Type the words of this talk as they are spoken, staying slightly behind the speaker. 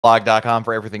blog.com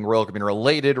for everything Royal Caribbean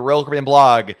related.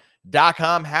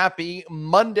 RoyalCaribbeanBlog.com. Happy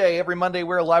Monday. Every Monday,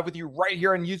 we're live with you right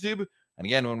here on YouTube. And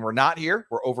again, when we're not here,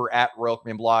 we're over at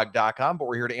RoyalCaribbeanBlog.com, but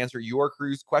we're here to answer your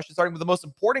cruise questions, starting with the most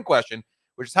important question,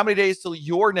 which is how many days till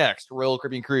your next Royal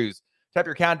Caribbean cruise? Type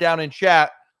your countdown in chat.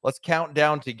 Let's count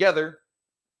down together.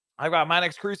 I've got my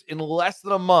next cruise in less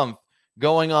than a month,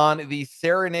 going on the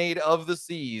Serenade of the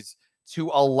Seas to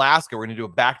Alaska. We're going to do a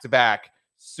back-to-back.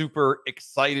 Super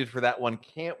excited for that one.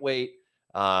 Can't wait.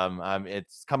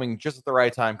 It's coming just at the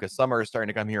right time because summer is starting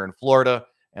to come here in Florida,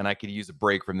 and I could use a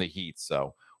break from the heat.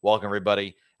 So welcome,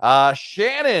 everybody.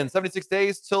 Shannon, 76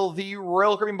 days till the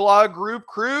Royal Caribbean Blog Group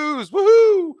cruise.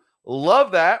 Woohoo!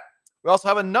 Love that. We also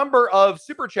have a number of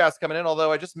super chats coming in,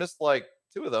 although I just missed like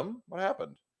 2 of them. What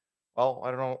happened? Well,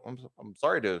 I don't know. I'm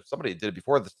sorry to somebody did it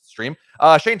before the stream.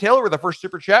 Shane Taylor with the first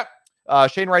super chat.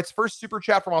 Shane writes, first super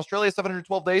chat from Australia,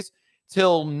 712 days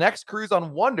till next cruise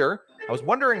on Wonder. I was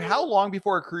wondering how long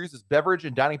before a cruise does beverage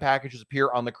and dining packages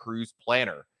appear on the cruise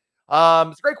planner?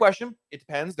 It's a great question. It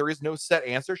depends. There is no set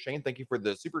answer. Shane, thank you for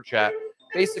the super chat.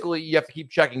 Basically, you have to keep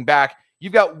checking back. You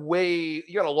got a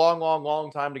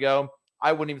long time to go.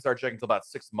 I wouldn't even start checking until about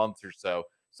 6 months or so.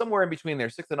 Somewhere in between there,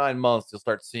 6 to 9 months, you'll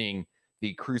start seeing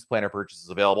the cruise planner purchases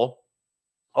available.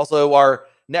 Also, our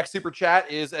next super chat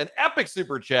is an epic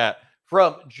super chat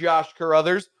from Josh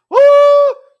Carruthers. Woo!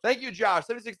 Thank you, Josh.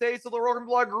 76 days till the Royal Caribbean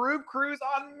Blog Group cruise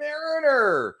on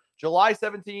Mariner. July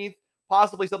 17th,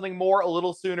 possibly something more a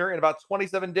little sooner in about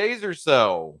 27 days or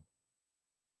so.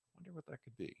 Wonder what that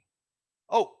could be.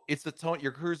 Oh, it's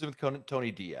you're cruising with Tony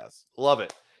Diaz. Love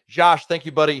it. Josh, thank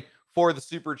you, buddy, for the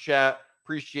super chat.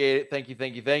 Appreciate it. Thank you.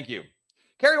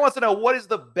 Carrie wants to know, what is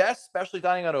the best specialty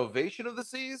dining on Ovation of the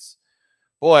Seas?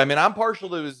 Boy, I mean, I'm partial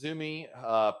to Izumi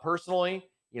personally.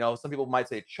 You know, some people might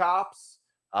say Chops.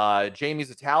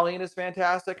 Jamie's Italian is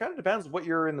fantastic. Kind of depends what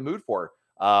you're in the mood for.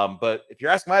 But if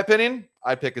you're asking my opinion,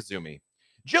 I pick Izumi.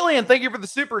 Jillian, thank you for the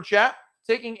super chat.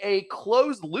 Taking a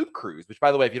closed loop cruise, which,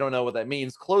 by the way, if you don't know what that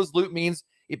means, closed loop means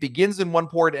it begins in one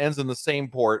port, ends in the same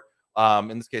port.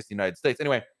 In this case, the United States.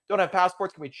 Anyway, don't have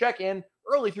passports. Can we check in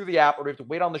early through the app, or do we have to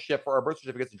wait on the ship for our birth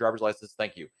certificates and driver's license?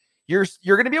 Thank you. You're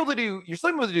going to be able to do, you're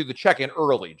still able to do the check-in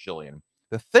early, Jillian.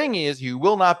 The thing is, you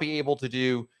will not be able to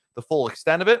do the full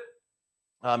extent of it.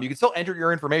 You can still enter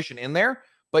your information in there,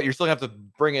 but you're still going to have to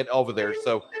bring it over there.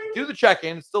 So do the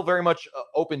check-in. It's still very much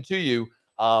open to you.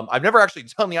 I've never actually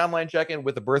done the online check-in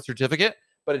with a birth certificate,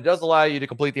 but it does allow you to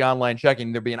complete the online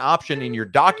check-in. There'll be an option in your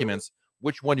documents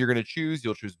which one you're going to choose.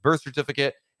 You'll choose birth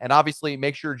certificate. And obviously,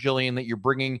 make sure, Jillian, that you're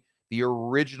bringing the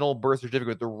original birth certificate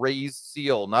with the raised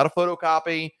seal, not a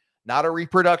photocopy, not a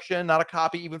reproduction, not a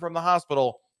copy even from the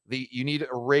hospital. You need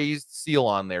a raised seal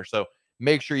on there. So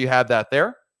make sure you have that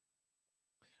there.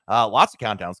 Lots of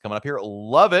countdowns coming up here.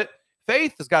 Love it.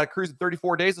 Faith has got a cruise in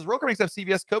 34 days. Does Royal Caribbean have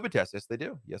CVS COVID test? Yes, they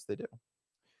do.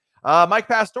 Mike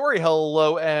Pastore,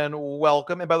 hello and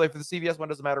welcome. And by the way, for the CVS one,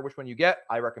 doesn't matter which one you get.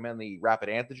 I recommend the rapid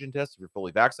antigen test if you're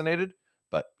fully vaccinated,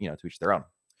 but, to each their own.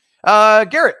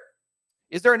 Garrett,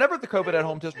 is there another the COVID at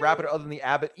home test rapid other than the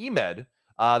Abbott eMed?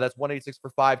 That's 186 for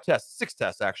 5 tests, 6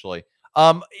 tests, actually.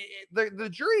 The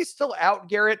jury's still out,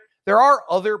 Garrett. There are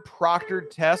other proctored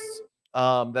tests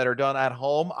that are done at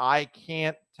home. I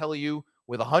can't tell you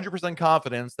with 100%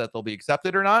 confidence that they'll be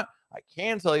accepted or not. I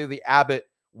can tell you the Abbott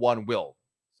one will.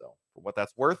 So for what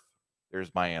that's worth,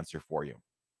 there's my answer for you.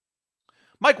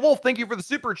 Mike Wolf, thank you for the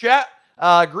super chat.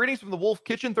 Greetings from the Wolf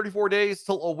Kitchen, 34 days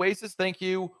till Oasis. Thank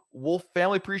you, Wolf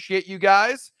family. Appreciate you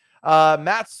guys.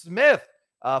 Matt Smith,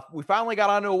 we finally got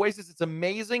onto Oasis. It's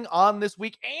amazing on this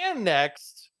week and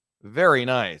next. Very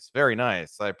nice.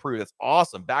 I approve. That's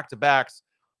awesome. Back-to-backs.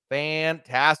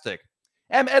 Fantastic.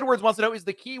 M. Edwards wants to know, is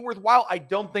the key worthwhile? I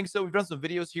don't think so. We've done some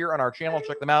videos here on our channel.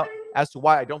 Check them out as to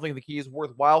why I don't think the key is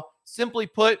worthwhile. Simply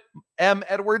put, M.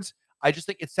 Edwards, I just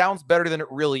think it sounds better than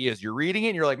it really is. You're reading it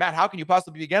and you're like, Matt, how can you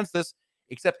possibly be against this?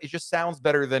 Except it just sounds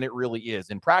better than it really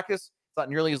is. In practice, it's not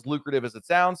nearly as lucrative as it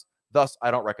sounds. Thus,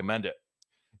 I don't recommend it.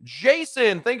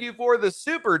 Jason, thank you for the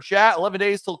super chat. 11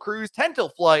 days till cruise, 10 till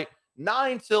flight,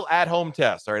 9 till at-home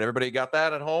test. All right, everybody got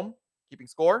that at home? Keeping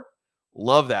score?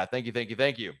 Love that. Thank you.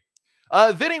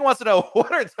 Vinny wants to know,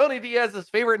 what are Tony Diaz's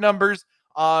favorite numbers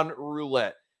on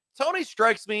roulette? Tony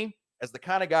strikes me as the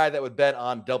kind of guy that would bet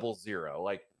on 00.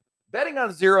 Like, betting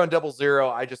on 0 and 00,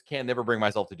 I just can't never bring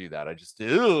myself to do that. I just, I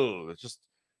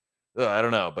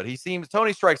don't know. But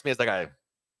Tony strikes me as that guy.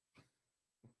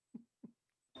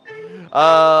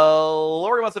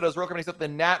 Lori wants to know, does Royal Caribbean accept the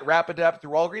Nat Rapid App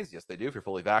through Walgreens? Yes, they do. If you're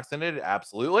fully vaccinated,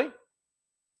 absolutely.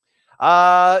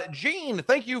 Gene,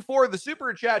 thank you for the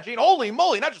super chat. Gene, holy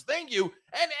moly, not just thank you,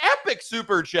 an epic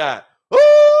super chat. Woo!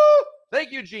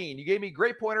 Thank you, Gene. You gave me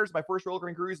great pointers. My first Royal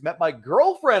Caribbean cruise. Met my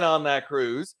girlfriend on that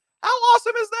cruise. How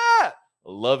awesome is that?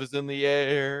 Love is in the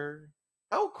air.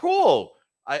 How cool.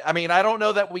 I mean, I don't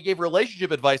know that we gave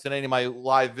relationship advice in any of my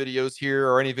live videos here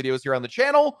or any videos here on the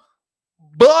channel,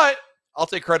 but I'll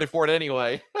take credit for it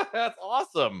anyway. That's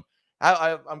awesome.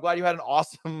 I'm glad you had an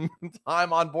awesome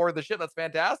time on board the ship. That's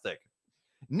fantastic.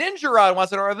 Ninja Rod wants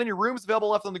to know, are there any rooms available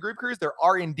left on the group cruise? There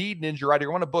are indeed, Ninja Rod.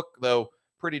 You're going to book, though,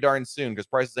 pretty darn soon because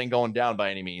prices ain't going down by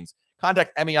any means.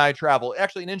 Contact MEI Travel.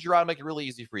 Actually, Ninja Rod will make it really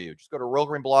easy for you. Just go to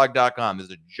RoyalCaribbeanBlog.com.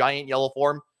 There's a giant yellow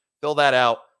form. Fill that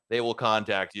out. They will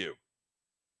contact you.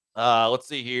 Let's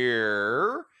see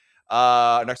here.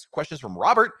 Next question is from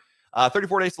Robert.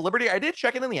 34 days to Liberty. I did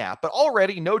check in the app, but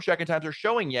already no check-in times are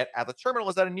showing yet at the terminal.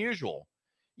 Is that unusual?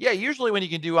 Yeah, usually when you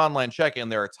can do online check-in,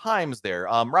 there are times there.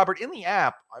 Robert, in the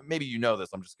app, maybe you know this.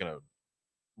 I'm just going to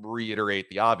reiterate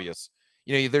the obvious.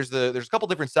 You know, there's a couple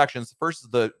different sections. First is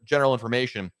the general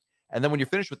information, and then when you're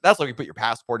finished with that's like you put your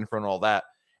passport in front of all that.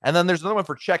 And then there's another one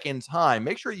for check-in time.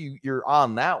 Make sure you're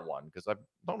on that one because I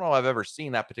don't know if I've ever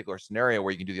seen that particular scenario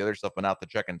where you can do the other stuff but not the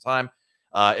check-in time.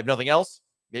 If nothing else,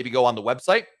 maybe go on the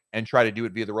website and try to do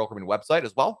it via the Royal Caribbean website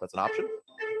as well. That's an option.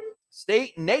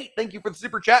 State Nate, thank you for the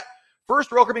super chat.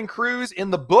 First Royal Caribbean cruise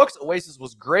in the books. Oasis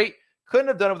was great. Couldn't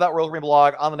have done it without Royal Caribbean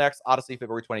Blog on the next Odyssey,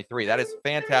 February 23. That is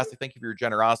fantastic. Thank you for your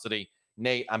generosity,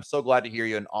 Nate. I'm so glad to hear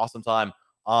you. An awesome time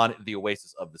on the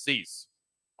Oasis of the Seas.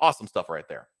 Awesome stuff right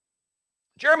there.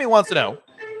 Jeremy wants to know,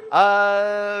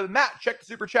 Matt, check the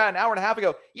super chat an hour and a half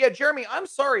ago. Yeah, Jeremy, I'm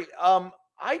sorry.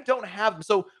 I don't have them.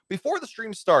 So before the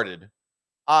stream started,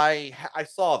 I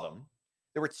saw them.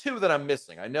 There were two that I'm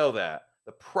missing. I know that.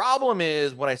 The problem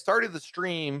is when I started the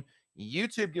stream,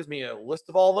 YouTube gives me a list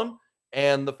of all of them,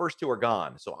 and the first two are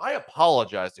gone. So I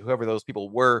apologize to whoever those people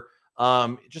were.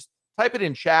 Just type it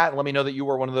in chat and let me know that you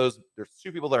were one of those. There's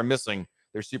two people that are missing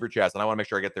their super chats, and I want to make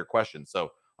sure I get their questions.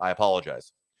 So I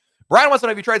apologize. Brian wants to know,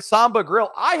 have you tried Samba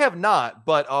Grill? I have not,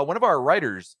 but one of our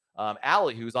writers,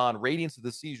 Allie, who's on Radiance of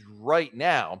the Seas right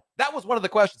now, that was one of the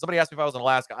questions. Somebody asked me if I was in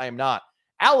Alaska. I am not.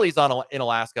 Allie's in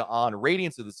Alaska on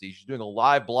Radiance of the Seas. She's doing a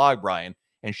live blog, Brian,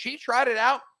 and she tried it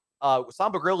out.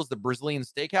 Samba Grill is the Brazilian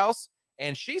steakhouse,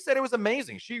 and she said it was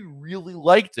amazing. She really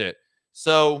liked it.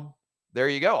 So there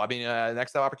you go. I mean,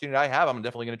 next opportunity I have, I'm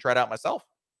definitely going to try it out myself.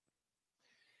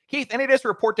 Keith, any days to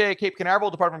report day at Cape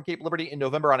Canaveral, depart from Cape Liberty in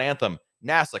November on Anthem.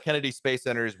 NASA, Kennedy Space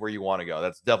Center is where you want to go.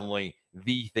 That's definitely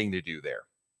the thing to do there.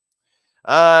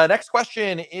 Next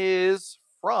question is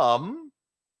from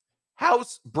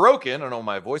House Broken. I don't know,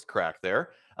 my voice cracked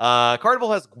there.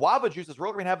 Carnival has guava juices.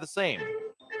 Royal Caribbean have the same.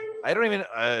 I don't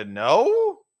even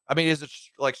know. I mean, is it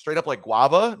like straight up like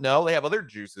guava? No, they have other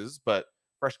juices, but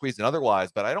fresh squeezed and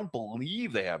otherwise. But I don't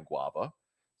believe they have guava.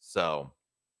 So,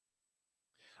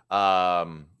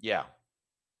 yeah.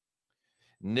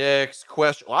 Next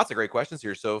question. Lots of great questions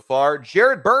here so far.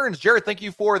 Jared Burns. Jared, thank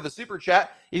you for the super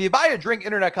chat. If you buy a drink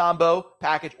internet combo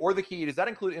package or the key, does that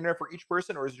include internet for each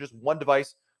person, or is it just one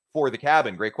device for the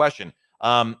cabin? Great question.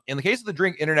 In the case of the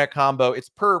drink internet combo, it's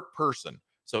per person.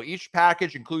 So each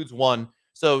package includes one.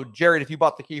 So, Jared, if you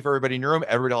bought the key for everybody in your room,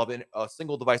 everybody will have a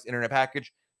single device internet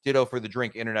package. Ditto for the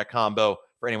drink internet combo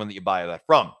for anyone that you buy that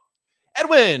from.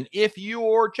 Edwin, if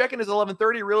your check-in is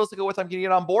 11:30, realistically, what time can you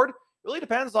get on board? Really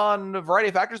depends on a variety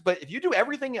of factors, but if you do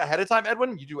everything ahead of time,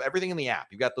 Edwin, you do everything in the app.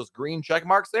 You've got those green check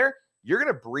marks there. You're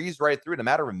going to breeze right through in a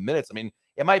matter of minutes. I mean,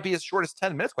 it might be as short as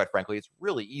 10 minutes, quite frankly. It's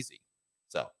really easy.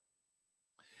 So,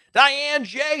 Diane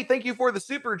J, thank you for the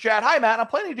super chat. Hi, Matt. I'm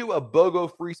planning to do a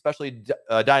BOGO free specialty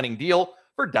dining deal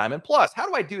for Diamond Plus. How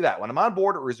do I do that when I'm on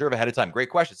board or reserve ahead of time? Great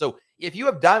question. So, if you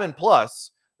have Diamond Plus,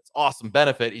 it's awesome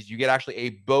benefit is you get actually a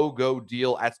BOGO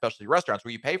deal at specialty restaurants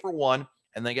where you pay for one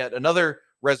and then get another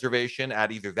reservation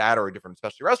at either that or a different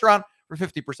specialty restaurant for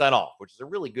 50% off, which is a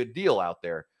really good deal out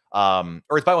there. Or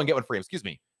it's buy one, get one free. Excuse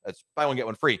me. It's buy one, get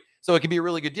one free. So it can be a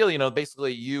really good deal. You know,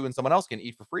 basically you and someone else can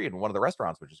eat for free in one of the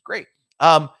restaurants, which is great.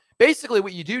 Basically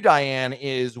what you do, Diane,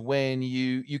 is when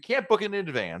you can't book it in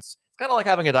advance, it's kind of like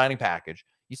having a dining package.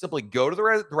 You simply go to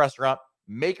the restaurant,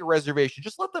 make a reservation.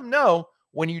 Just let them know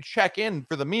when you check in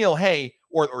for the meal, hey,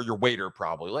 or your waiter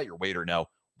probably, let your waiter know,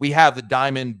 we have the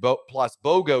Diamond Plus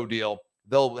BOGO deal.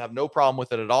 They'll have no problem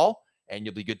with it at all, and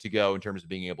you'll be good to go in terms of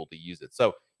being able to use it.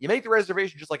 So you make the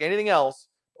reservation just like anything else,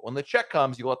 but when the check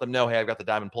comes, you let them know, hey, I've got the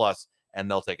Diamond Plus, and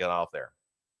they'll take it off there.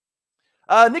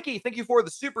 Nikki, thank you for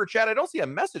the super chat. I don't see a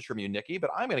message from you, Nikki, but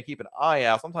I'm going to keep an eye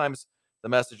out. Sometimes the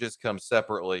messages come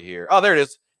separately here. Oh, there it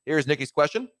is. Here's Nikki's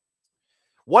question.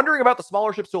 Wondering about the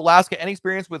smaller ships to Alaska. Any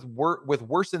experience with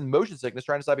worsened motion sickness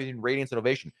trying to decide between Radiance and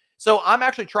Ovation? So I'm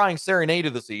actually trying Serenade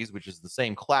of the Seas, which is the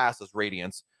same class as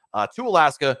Radiance, to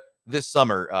Alaska. this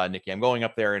summer, Nikki. I'm going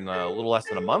up there in a little less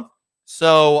than a month.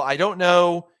 So I don't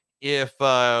know if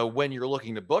when you're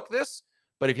looking to book this,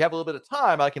 but if you have a little bit of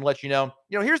time, I can let you know.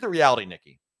 Here's the reality,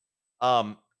 Nikki.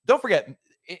 Don't forget,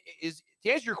 is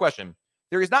to answer your question,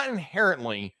 there is not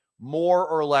inherently more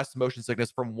or less motion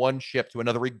sickness from one ship to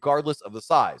another, regardless of the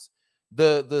size.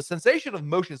 The sensation of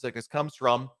motion sickness comes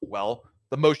from, well,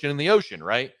 the motion in the ocean,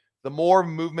 right? The more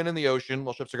movement in the ocean,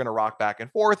 well, ships are going to rock back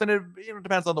and forth, and it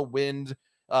depends on the wind,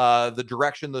 the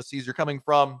direction the seas are coming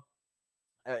from,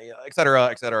 et cetera,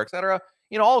 et cetera, et cetera.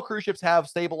 All cruise ships have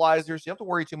stabilizers. You don't have to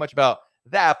worry too much about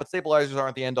that, but stabilizers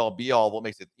aren't the end all be all. What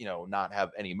makes it, not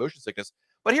have any motion sickness.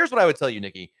 But here's what I would tell you,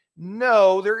 Nikki.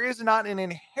 No, there is not an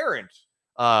inherent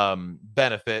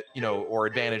benefit, or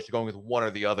advantage to going with one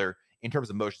or the other in terms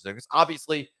of motion sickness.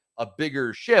 Obviously, a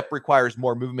bigger ship requires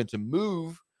more movement to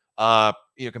move,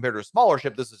 compared to a smaller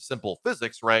ship. This is simple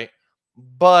physics, right?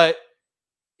 But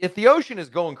if the ocean is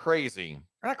going crazy,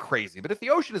 or not crazy, but if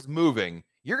the ocean is moving,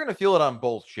 you're going to feel it on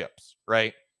both ships,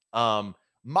 right?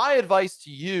 My advice to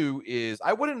you is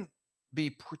I wouldn't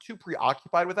be too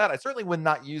preoccupied with that. I certainly would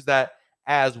not use that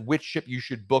as which ship you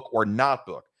should book or not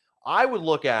book. I would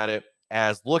look at it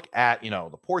as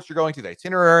the ports you're going to, the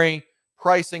itinerary,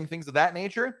 pricing, things of that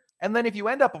nature. And then if you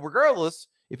end up, regardless,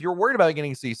 if you're worried about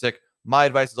getting seasick, my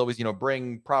advice is always,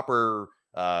 bring proper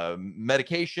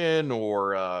medication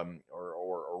or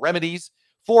remedies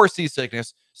for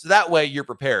seasickness, so that way you're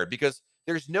prepared, because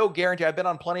there's no guarantee. I've been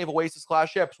on plenty of Oasis class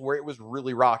ships where it was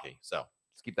really rocky, so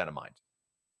just keep that in mind.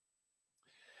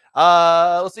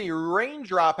 Let's see.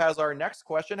 Raindrop has our next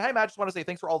question. Hey, Matt, just want to say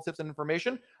thanks for all the tips and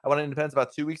information. I went to Independence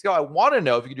about 2 weeks ago. I want to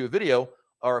know if you could do a video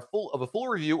or a full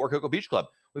review or Cocoa Beach Club.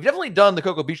 We've definitely done the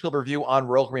Cocoa Beach Club review on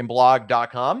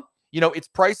RoyalCaribbeanBlog.com. It's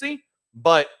pricey,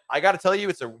 but I got to tell you,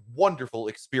 it's a wonderful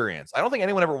experience. I don't think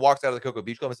anyone ever walks out of the Cocoa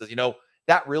Beach Club and says,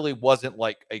 that really wasn't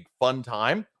like a fun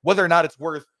time. Whether or not it's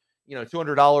worth,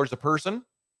 $200 a person,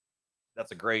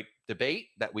 that's a great debate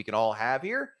that we can all have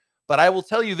here. But I will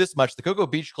tell you this much: the Cocoa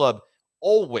Beach Club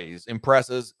always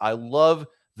impresses. I love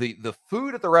the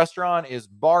food at the restaurant is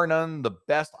bar none the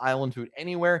best island food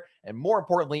anywhere, and more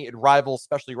importantly, it rivals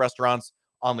specialty restaurants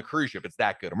on the cruise ship. It's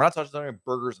that good. And we're not talking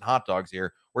burgers and hot dogs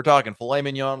here. We're talking filet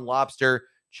mignon, lobster,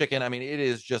 chicken. I mean, it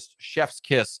is just chef's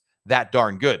kiss, that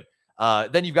darn good.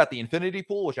 Then you've got the infinity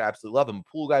pool, which I absolutely love. I'm a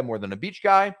pool guy more than a beach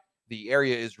guy. The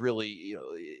area is really,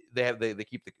 they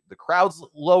keep the crowds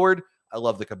lowered. I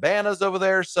love the cabanas over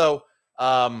there. So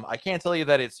I can't tell you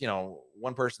that it's,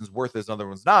 one person's worth this, another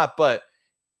one's not, but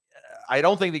I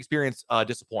don't think the experience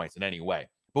disappoints in any way.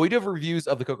 But we do have reviews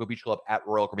of the Cocoa Beach Club at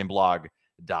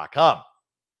RoyalCaribbeanBlog.com.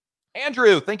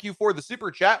 Andrew, thank you for the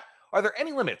super chat. Are there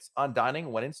any limits on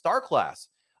dining when in Star Class?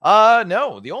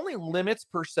 No, the only limits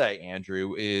per se,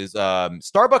 Andrew, is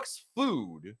Starbucks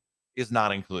food is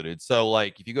not included. So,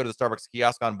 like, if you go to the Starbucks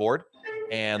kiosk on board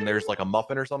and there's like a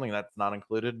muffin or something that's not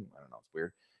included, I don't know, it's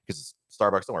weird because it's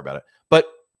Starbucks. Don't worry about it.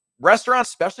 But restaurants,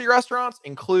 specialty restaurants,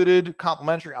 included,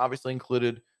 complimentary, obviously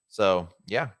included. So,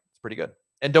 yeah, it's pretty good.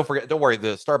 And don't worry,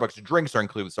 the Starbucks drinks are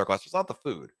included with Star Class. It's not the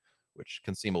food, which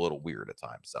can seem a little weird at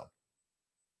times. So.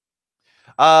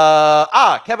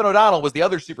 Kevin O'Donnell was the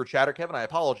other super chatter. Kevin, I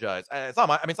apologize. It's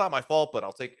not my fault, but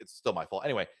it's still my fault.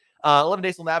 Anyway, 11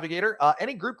 Days Navigator.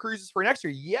 Any group cruises for next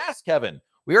year? Yes, Kevin.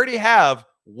 We already have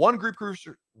one group cruise.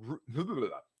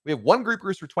 We have one group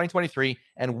cruise for 2023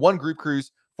 and one group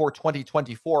cruise for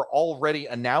 2024 already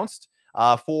announced.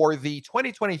 For the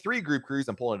 2023 group cruise,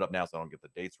 I'm pulling it up now so I don't get the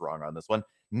dates wrong on this one.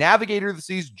 Navigator of the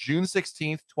Seas, June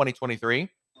 16th, 2023.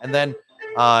 And then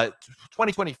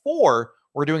 2024,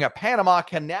 we're doing a Panama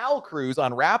Canal cruise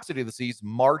on Rhapsody of the Seas,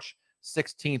 March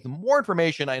 16th. More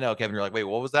information. I know, Kevin, you're like, wait,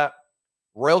 what was that?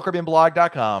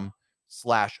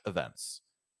 RoyalCaribbeanBlog.com/events.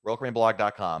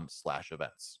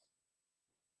 RoyalCaribbeanBlog.com/events.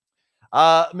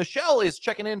 Michelle is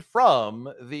checking in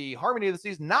from the Harmony of the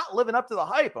Seas, not living up to the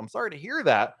hype. I'm sorry to hear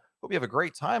that. Hope you have a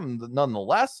great time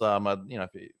nonetheless. If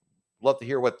you love to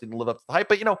hear what didn't live up to the hype,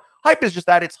 but hype is just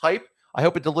that, it's hype. I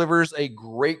hope it delivers a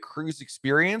great cruise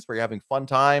experience where you're having fun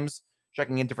times,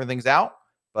 checking in different things out.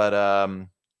 But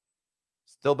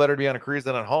still better to be on a cruise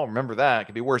than at home. Remember that. It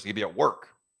could be worse. It could be at work.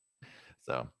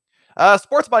 So,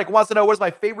 Sports Mike wants to know, what is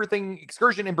my favorite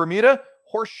excursion in Bermuda?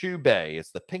 Horseshoe Bay.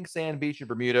 It's the pink sand beach in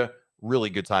Bermuda. Really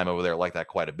good time over there. I like that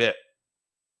quite a bit.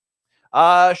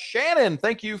 Shannon,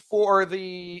 thank you for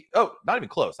the... Oh, not even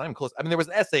close. Not even close. I mean, there was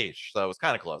an SH, so it was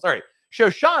kind of close. All right.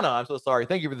 Shoshana, I'm so sorry.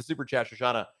 Thank you for the super chat,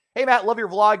 Shoshana. Hey, Matt, love your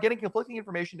vlog. Getting conflicting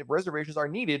information if reservations are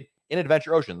needed in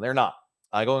Adventure Ocean. They're not.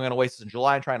 Going on Oasis in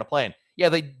July and trying to plan. Yeah,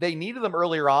 they needed them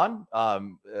earlier on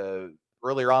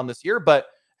this year, but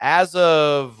as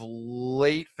of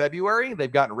late February,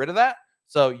 they've gotten rid of that.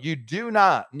 So you do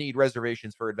not need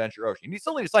reservations for Adventure Ocean. You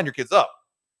still need to sign your kids up.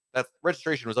 That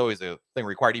registration was always a thing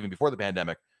required even before the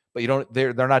pandemic, but you don't.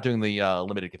 They're not doing the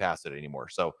limited capacity anymore.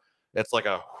 So it's like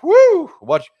a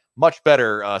much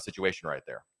better situation right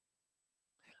there.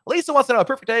 Lisa wants to know, a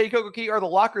perfect day, Coco Key, are the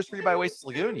lockers free by Oasis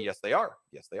Lagoon? Yes, they are.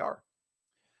 Yes, they are.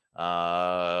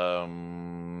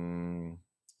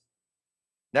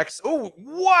 Next. Oh,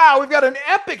 wow. We've got an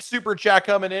epic super chat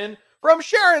coming in from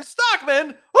Sharon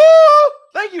Stockman. Oh,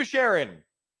 thank you, Sharon.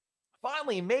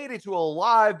 Finally made it to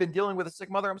alive. Been dealing with a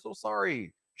sick mother. I'm so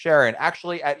sorry, Sharon.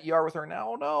 Actually at ER with her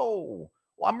now. No.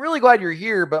 Well, I'm really glad you're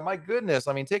here, but my goodness.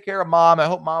 I mean, take care of mom. I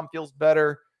hope mom feels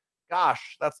better.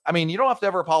 Gosh, you don't have to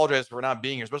ever apologize for not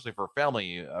being here, especially for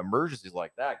family emergencies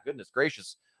like that. Goodness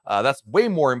gracious. That's way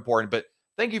more important. But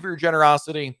thank you for your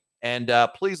generosity. And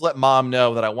please let mom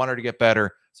know that I want her to get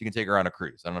better so you can take her on a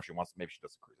cruise. I don't know if she wants to, maybe she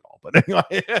doesn't cruise at all. But anyway,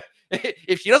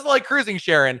 if she doesn't like cruising,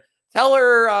 Sharon, tell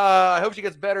her I hope she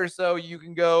gets better so you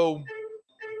can go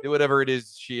do whatever it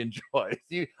is she enjoys.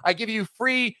 I give you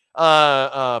free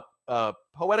poetic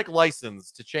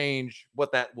license to change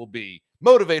what that will be.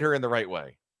 Motivate her in the right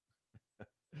way.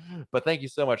 But thank you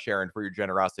so much, Sharon, for your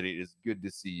generosity. It is good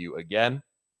to see you again.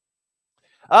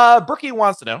 Brookie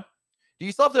wants to know, do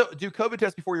you still have to do COVID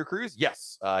tests before your cruise?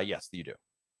 Yes. Yes, you do.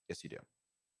 Yes, you do.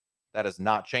 That has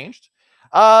not changed.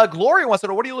 Gloria wants to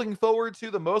know, what are you looking forward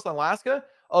to the most on Alaska?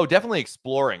 Oh, definitely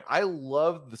exploring. I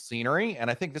love the scenery.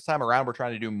 And I think this time around, we're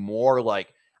trying to do more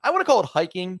like, I want to call it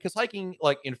hiking, because hiking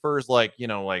like infers like,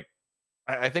 I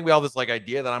think we all have this like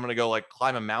idea that I'm going to go like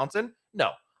climb a mountain.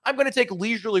 No, I'm going to take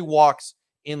leisurely walks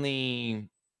in the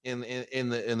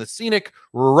scenic,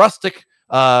 rustic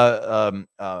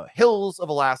hills of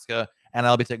Alaska, and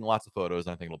I'll be taking lots of photos,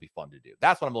 and I think it'll be fun to do.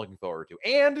 That's what I'm looking forward to.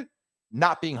 And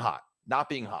not being hot.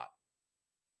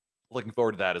 Looking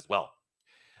forward to that as well.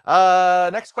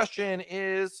 Next question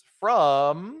is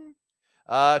from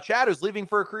Chad, who's leaving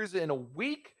for a cruise in a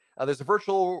week. There's a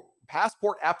virtual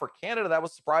passport app for Canada. That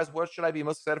was a surprise. What should I be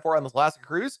most excited for on this Alaska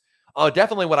cruise? Oh,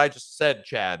 definitely what I just said,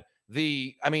 Chad.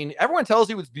 Everyone tells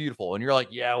you it's beautiful, and you're like,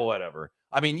 yeah, whatever.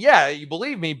 Yeah, you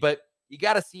believe me, but you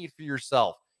got to see it for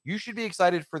yourself. You should be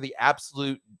excited for the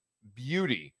absolute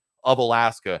beauty of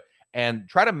Alaska and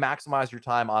try to maximize your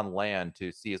time on land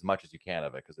to see as much as you can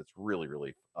of it, because it's really,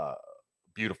 really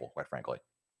beautiful, quite frankly.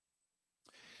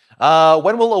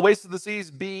 When will Oasis of the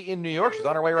Seas be in New York? She's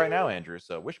on her way right now, Andrew.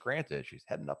 So wish granted. She's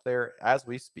heading up there as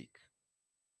we speak.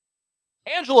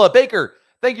 Angela Baker,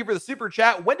 thank you for the super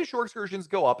chat. When do shore excursions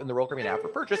go up in the Royal Caribbean app for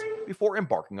purchase before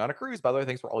embarking on a cruise? By the way,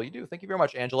 thanks for all you do. Thank you very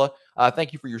much, Angela.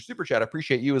 Thank you for your super chat. I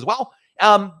appreciate you as well.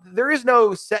 There is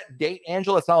no set date,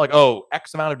 Angela. It's not like,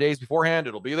 X amount of days beforehand,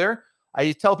 it'll be there.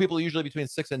 I tell people usually between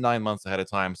 6 and 9 months ahead of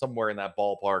time, somewhere in that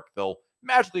ballpark, they'll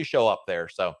magically show up there.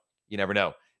 So you never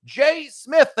know. Jay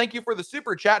Smith, thank you for the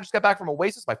super chat. Just got back from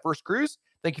Oasis, my first cruise.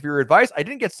 Thank you for your advice. I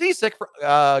didn't get seasick.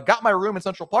 Got my room in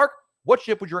Central Park. What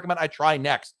ship would you recommend I try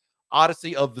next?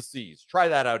 Odyssey of the Seas. Try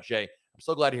that out, Jay. I'm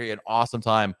so glad to hear you had an awesome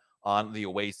time on the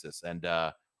Oasis. And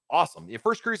awesome. Your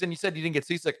first cruise, and you said you didn't get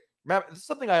seasick. Remember, this is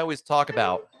something I always talk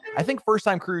about. I think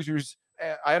first-time cruisers,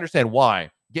 I understand why,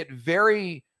 get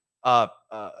very,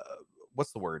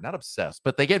 what's the word? Not obsessed,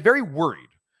 but they get very worried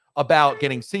about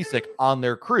getting seasick on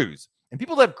their cruise. And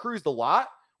people that have cruised a lot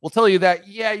will tell you that,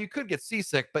 yeah, you could get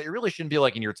seasick, but it really shouldn't be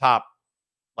like in your top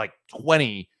like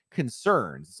 20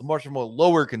 concerns. It's a much more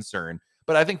lower concern.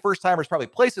 But I think first timers probably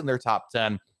place it in their top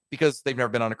 10 because they've never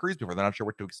been on a cruise before. They're not sure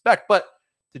what to expect. But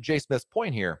to Jay Smith's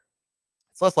point here,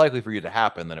 it's less likely for you to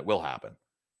happen than it will happen.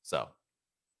 So,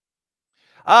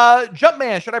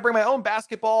 Jumpman, should I bring my own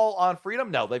basketball on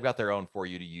Freedom? No, they've got their own for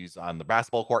you to use on the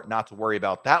basketball court. Not to worry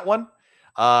about that one.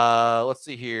 Let's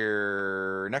see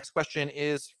here. Next question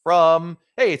is from,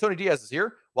 hey, Tony Diaz is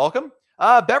here. Welcome.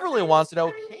 Beverly wants to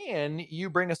know, can you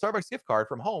bring a Starbucks gift card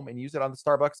from home and use it on the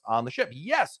Starbucks on the ship?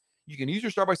 Yes, you can use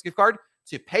your Starbucks gift card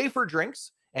to pay for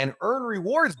drinks and earn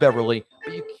rewards, Beverly,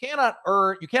 but you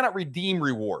cannot redeem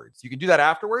rewards. You can do that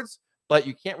afterwards, but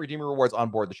you can't redeem rewards on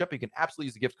board the ship. You can absolutely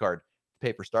use a gift card to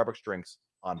pay for Starbucks drinks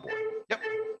on board. Yep.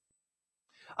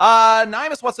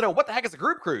 Nimus wants to know, what the heck is a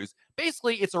group cruise?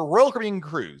 Basically, it's a Royal Caribbean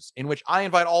cruise in which I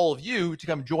invite all of you to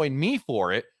come join me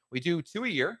for it. We do 2 a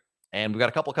year, and we've got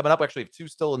a couple coming up. Actually, we have 2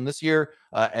 still in this year,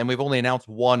 and we've only announced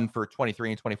 1 for 23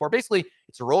 and 24. Basically,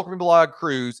 it's a Royal Caribbean Blog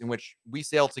cruise in which we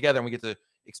sail together, and we get to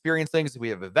experience things. We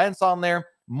have events on there.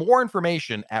 More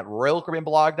information at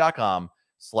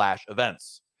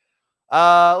royalcaribbeanblog.com/events.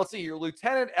 Let's see, your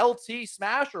Lieutenant LT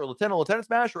Smash or Lieutenant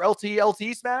Smash or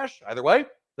LT Smash. Either way,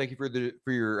 thank you for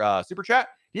your super chat.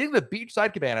 Do you think the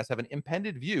beachside cabanas have an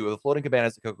impended view of the floating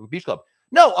cabanas at Coco Beach Club?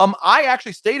 No, I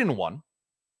actually stayed in one.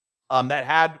 that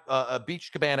had a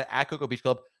beach cabana at Cocoa Beach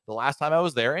Club the last time I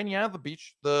was there. And yeah,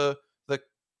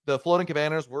 the floating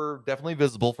cabanas were definitely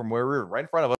visible from where we were right in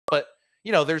front of us. But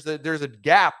there's a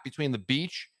gap between the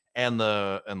beach and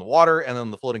the water and then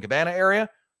the floating cabana area.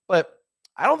 But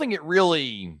I don't think it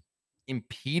really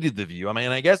impeded the view. I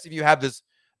mean, I guess if you have this,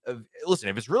 listen,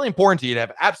 if it's really important to you to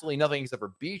have absolutely nothing except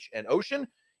for beach and ocean,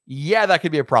 yeah, that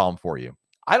could be a problem for you.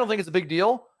 I don't think it's a big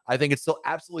deal. I think it's still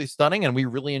absolutely stunning, and we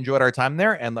really enjoyed our time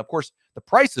there. And of course, the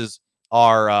prices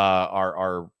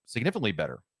are significantly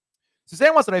better.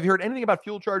 Suzanne wants to know, have you heard anything about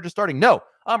fuel charges starting? No.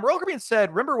 Royal Caribbean said,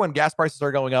 remember when gas prices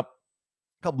started going up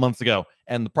a couple months ago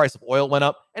and the price of oil went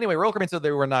up? Anyway, Royal Caribbean said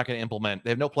they were not going to implement, they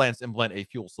have no plans to implement a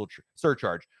fuel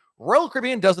surcharge. Royal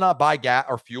Caribbean does not buy gas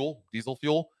or fuel, diesel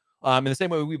fuel, in the same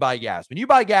way we buy gas. When you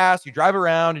buy gas, you drive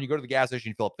around and you go to the gas station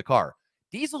and fill up the car.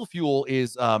 Diesel fuel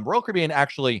is, Royal Caribbean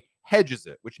actually hedges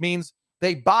it, which means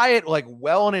they buy it like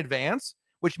well in advance,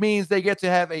 which means they get to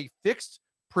have a fixed,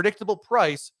 predictable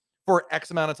price for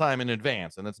X amount of time in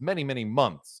advance, and that's many, many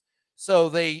months. So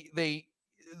the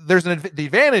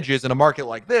advantage is in a market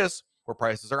like this where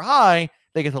prices are high,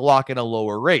 they get to lock in a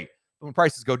lower rate. When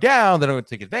prices go down, they don't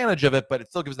take advantage of it, but it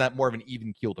still gives that more of an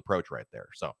even-keeled approach right there.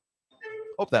 So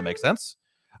hope that makes sense.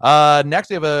 Next,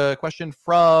 we have a question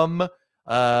from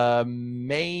Mayamism.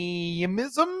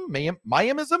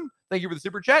 Thank you for the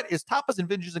super chat. Is tapas and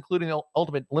vintages including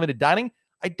ultimate limited dining?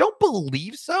 I don't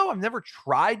believe so. I've never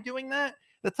tried doing that.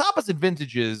 The tapas and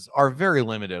vintages are very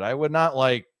limited. I would not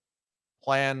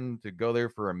plan to go there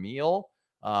for a meal.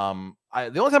 The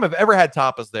only time I've ever had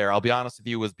tapas there, I'll be honest with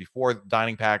you, was before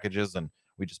dining packages, and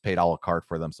we just paid a la carte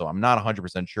for them. So I'm not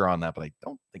 100% sure on that, but I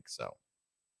don't think so.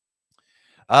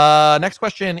 Next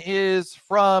question is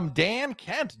from Dan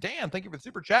Kent. Dan, thank you for the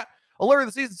super chat. Alert of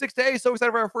the season 6 days. So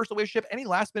excited for our first away ship. Any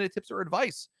last minute tips or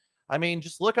advice? I mean,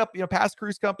 just look up, past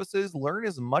cruise compasses, learn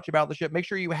as much about the ship. Make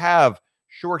sure you have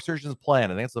shore excursions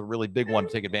planned. I think that's a really big one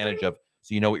to take advantage of,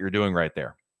 so you know what you're doing right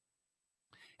there.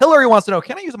 Hillary wants to know,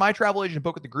 can I use my travel agent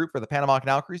book with the group for the Panama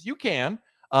Canal cruise? You can.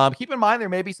 Keep in mind, there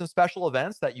may be some special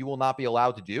events that you will not be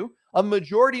allowed to do. A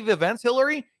majority of the events,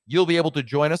 Hillary, you'll be able to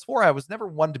join us for. I was never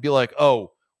one to be like,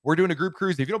 oh, we're doing a group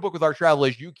cruise. If you don't book with our travel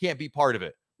agent, you can't be part of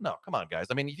it. No, come on, guys.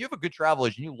 I mean, if you have a good travel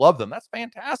agent, you love them, that's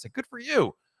fantastic. Good for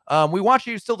you. We want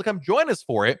you still to come join us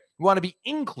for it. We want to be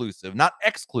inclusive, not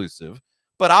exclusive.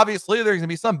 But obviously, there's going to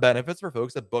be some benefits for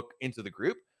folks that book into the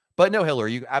group. But no,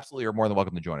 Hillary, you absolutely are more than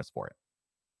welcome to join us for it.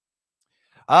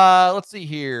 Let's see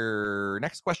here.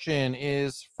 Next question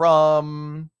is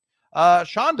from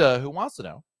Shonda, who wants to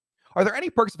know, are there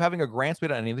any perks of having a Grand Suite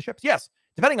on any of the ships? Yes,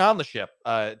 depending on the ship.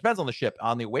 It depends on the ship.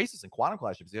 On the Oasis and Quantum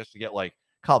class ships, you actually get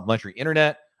complimentary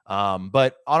internet.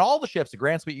 But on all the ships, the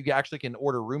Grand Suite, you actually can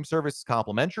order room service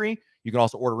complimentary. You can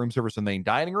also order room service in the main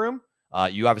dining room.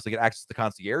 You obviously get access to the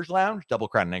concierge lounge, double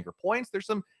crown and anchor points. There's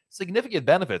some significant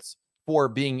benefits for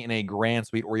being in a Grand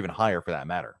Suite or even higher for that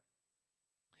matter.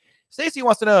 Stacy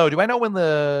wants to know, do I know when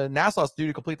the Nassau is due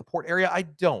to complete the port area? I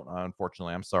don't,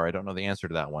 unfortunately. I'm sorry. I don't know the answer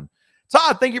to that one.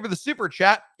 Todd, thank you for the super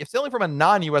chat. If sailing from a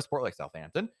non-U.S. port like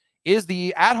Southampton, is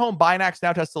the at-home Binax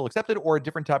now test still accepted or a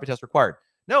different type of test required?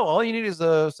 No, all you need is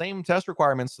the same test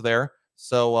requirements there.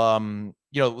 So,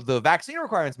 the vaccine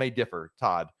requirements may differ,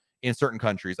 Todd, in certain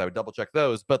countries. I would double check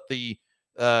those, but you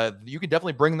can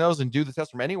definitely bring those and do the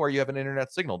test from anywhere you have an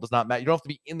internet signal. It does not matter. You don't have to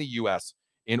be in the U.S.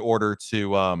 in order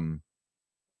to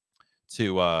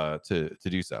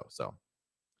do so. So,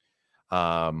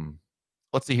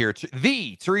 let's see here.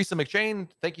 The Teresa McShane,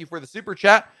 thank you for the super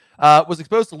chat. Was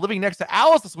exposed to living next to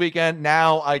Alice this weekend.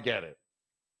 Now I get it.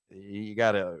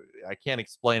 I can't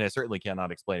explain it. I certainly cannot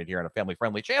explain it here on a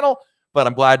family-friendly channel, but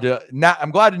I'm glad to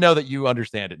know that you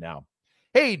understand it now.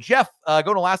 Hey, Jeff, going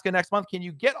to Alaska next month. Can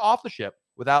you get off the ship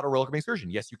without a Royal Caribbean excursion?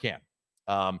 Yes, you can.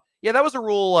 Yeah, that was a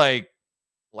rule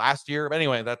last year. But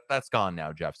anyway, that's gone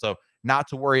now, Jeff. So not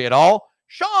to worry at all.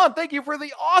 Sean, thank you for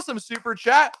the awesome super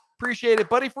chat. Appreciate it,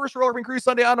 buddy. First Royal Caribbean cruise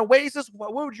Sunday on Oasis.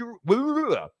 Would you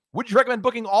recommend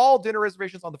booking all dinner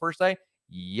reservations on the first day?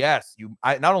 Yes.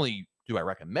 Not only do I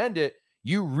recommend it,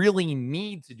 you really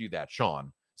need to do that,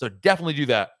 Sean. So definitely do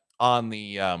that on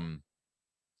the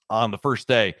first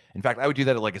day. In fact, I would do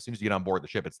that as soon as you get on board the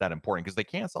ship. It's that important because they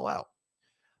can't sell out.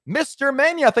 Mr.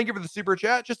 Mania, thank you for the super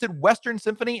chat. Just did Western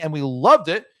Symphony and we loved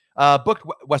it. Booked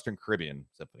Western Caribbean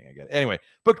Symphony, I get it. Anyway,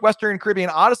 booked Western Caribbean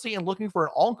Odyssey and looking for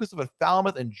an all-inclusive at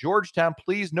Falmouth and Georgetown.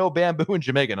 Please, no bamboo in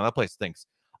Jamaica. No, that place stinks.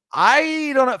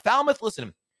 I don't know. Falmouth,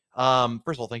 listen.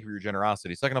 First of all, thank you for your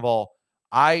generosity. Second of all,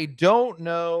 I don't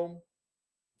know.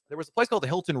 There was a place called the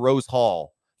Hilton Rose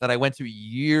Hall that I went to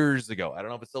years ago. I don't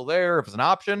know if it's still there, if it's an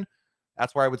option.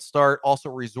 That's where I would start. Also,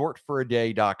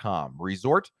 resortforaday.com.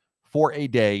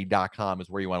 foraday.com is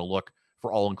where you want to look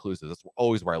for all inclusive. That's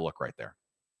always where I look right there.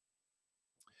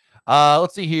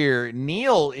 Let's see here.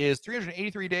 Neil is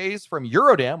 383 days from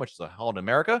Eurodam, which is a holiday in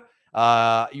America.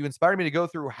 You inspired me to go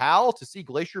through Hal to see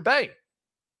Glacier Bay.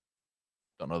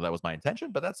 Don't know if that was my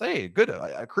intention, but that's a good.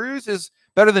 A cruise is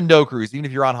better than no cruise, even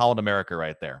if you're on Holland America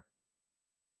right there.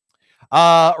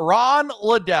 Ron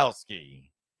Ladowski.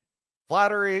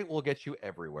 Flattery will get you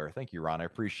everywhere. Thank you, Ron. I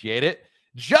appreciate it.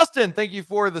 Justin, thank you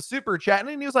for the super chat.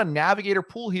 Any news on Navigator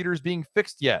pool heaters being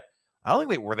fixed yet? I don't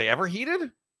think were they ever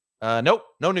heated? Nope,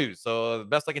 no news. So the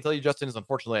best I can tell you, Justin, is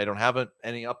unfortunately I don't have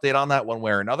any update on that one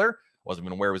way or another. Wasn't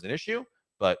even aware it was an issue,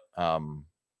 but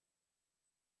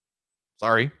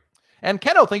sorry. And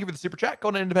Keno, thank you for the super chat.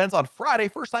 Going to Independence on Friday,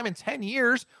 first time in 10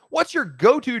 years. What's your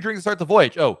go-to drink to start the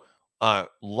voyage?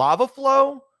 Lava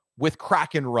Flow with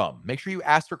Kraken rum. Make sure you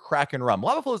ask for Kraken rum.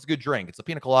 Lava Flow is a good drink. It's a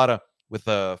pina colada with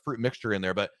a fruit mixture in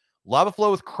there, but Lava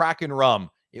Flow with Kraken rum,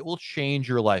 it will change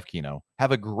your life, Keno.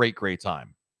 Have a great, great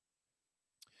time.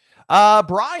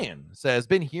 Brian says,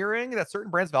 been hearing that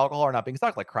certain brands of alcohol are not being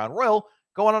stocked, like Crown Royal,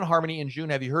 going on Harmony in June.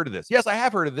 Have you heard of this? Yes, I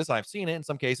have heard of this, and I've seen it in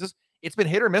some cases. It's been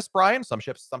hit or miss, Brian. Some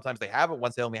ships, sometimes they have it.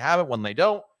 Once they only have it, when they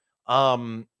don't.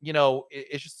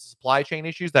 It's just supply chain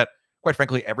issues that, quite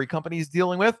frankly, every company is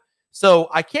dealing with. So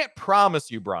I can't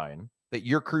promise you, Brian, that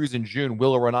your cruise in June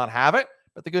will or will not have it.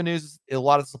 But the good news is a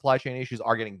lot of supply chain issues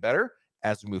are getting better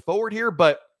as we move forward here.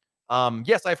 But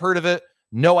yes, I've heard of it.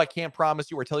 No, I can't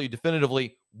promise you or tell you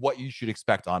definitively what you should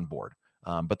expect on board.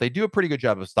 But they do a pretty good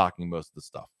job of stocking most of the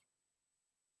stuff.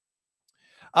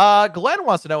 Glenn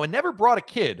wants to know, and never brought a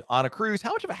kid on a cruise.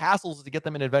 How much of a hassle is it to get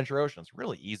them in Adventure Ocean? It's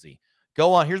really easy.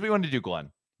 Go on. Here's what you want to do, Glenn.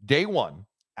 Day one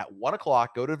at 1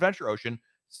 o'clock, go to Adventure Ocean,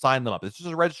 sign them up. It's just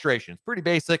a registration. It's pretty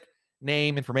basic.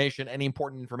 Name, information, any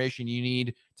important information you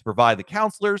need to provide the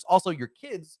counselors. Also, your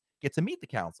kids get to meet the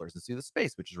counselors and see the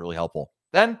space, which is really helpful.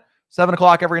 Then 7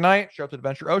 o'clock every night, show up to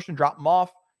Adventure Ocean, drop them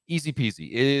off. Easy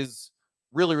peasy. It is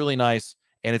really, really nice,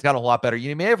 and it's gotten a lot better.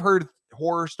 You may have heard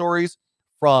horror stories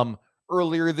from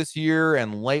earlier this year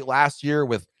and late last year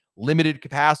with limited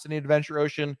capacity in Adventure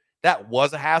Ocean. That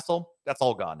was a hassle. That's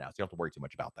all gone now, so you don't have to worry too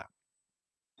much about that.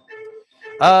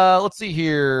 Let's see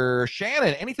here.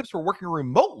 Shannon, any tips for working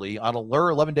remotely on Allure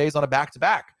 11 days on a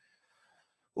back-to-back?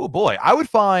 Oh, boy. I would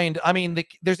find,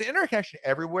 there's an internet connection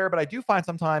everywhere, but I do find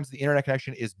sometimes the internet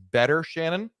connection is better,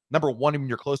 Shannon. Number one, when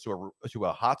you're close to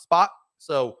a hotspot.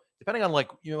 So depending on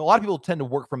a lot of people tend to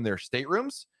work from their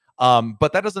staterooms,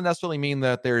 but that doesn't necessarily mean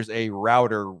that there's a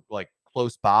router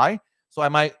close by. So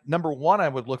number one, I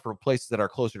would look for places that are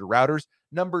closer to routers.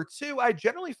 Number two, I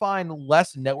generally find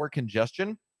less network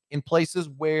congestion in places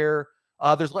where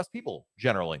there's less people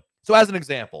generally. So as an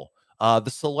example, the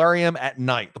solarium at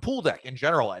night, the pool deck in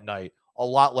general at night, a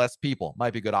lot less people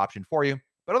might be a good option for you.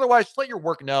 But otherwise, just let your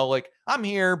work know, I'm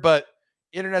here, but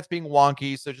internet's being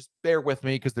wonky, so just bear with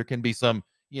me because there can be some,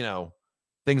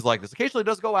 things like this. Occasionally it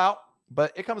does go out,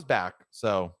 but it comes back.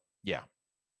 So yeah.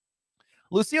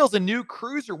 Lucille's a new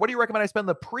cruiser. What do you recommend I spend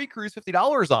the pre-cruise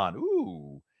 $50 on?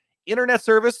 Ooh, internet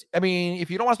service.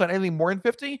 If you don't want to spend anything more than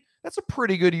 $50, that's a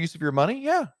pretty good use of your money.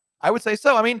 Yeah, I would say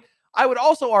so. I would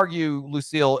also argue,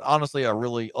 Lucille, honestly, a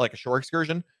shore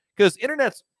excursion, because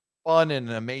internet's fun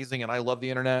and amazing, and I love the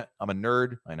internet. I'm a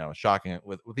nerd. I know, it's shocking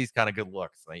with these kind of good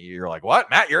looks. You're like, what,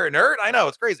 Matt? You're a nerd? I know,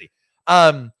 it's crazy.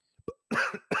 But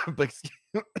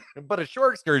a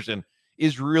shore excursion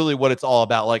is really what it's all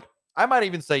about. I might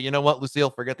even say, you know what, Lucille,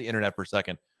 forget the internet for a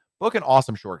second. Book an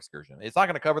awesome shore excursion. It's not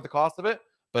going to cover the cost of it,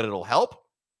 but it'll help.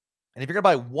 And if you're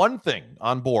going to buy one thing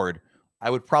on board, I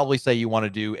would probably say you want to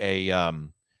do a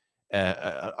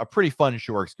pretty fun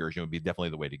shore excursion would be definitely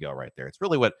the way to go right there. It's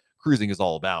really what cruising is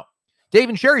all about. Dave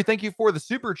and Sherry, thank you for the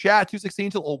super chat.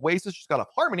 216 till Oasis just got off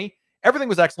Harmony. Everything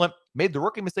was excellent. Made the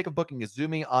rookie mistake of booking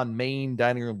Izumi on main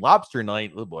dining room lobster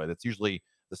night. Oh boy, that's usually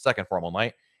the second formal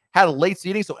night. Had a late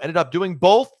seating, so ended up doing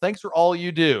both. Thanks for all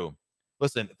you do.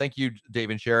 Listen, thank you, Dave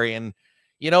and Sherry. And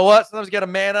you know what? Sometimes you got to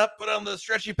man up, put on the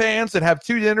stretchy pants, and have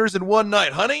 2 dinners in one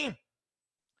night. Honey,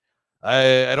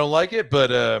 I don't like it,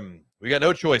 but we got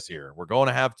no choice here. We're going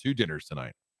to have 2 dinners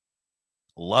tonight.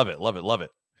 Love it, love it, love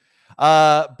it.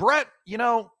 Brett,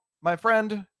 my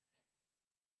friend,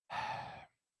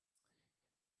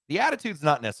 the attitude's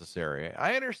not necessary.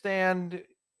 I understand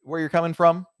where you're coming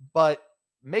from, but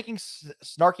making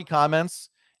snarky comments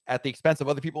at the expense of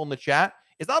other people in the chat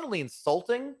is not only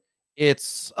insulting,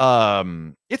 it's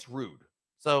rude.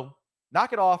 So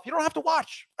knock it off. You don't have to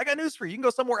watch. I got news for you. You can go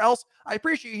somewhere else. I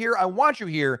appreciate you here. I want you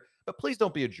here, but please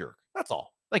don't be a jerk. That's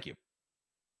all. Thank you.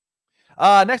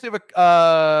 Next, we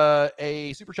have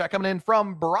a super chat coming in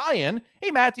from Brian. Hey,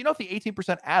 Matt, do you know if the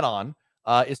 18% add-on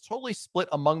is totally split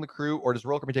among the crew, or does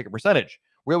Royal Caribbean take a percentage?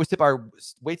 We always tip our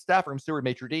wait staff, room steward,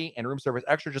 maitre d', and room service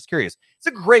extra. Just curious. It's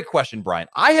a great question, Brian.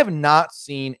 I have not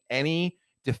seen any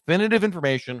definitive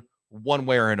information one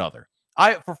way or another.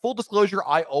 For full disclosure,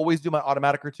 I always do my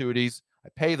automatic gratuities. I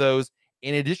pay those.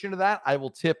 In addition to that, I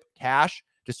will tip cash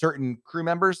to certain crew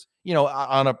members,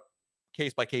 on a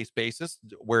case-by-case basis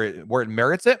where it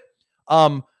merits it.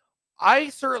 I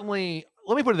certainly,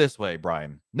 let me put it this way,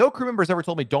 Brian. No crew members ever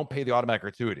told me don't pay the automatic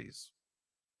gratuities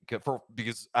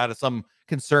because out of some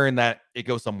concern that it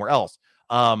goes somewhere else.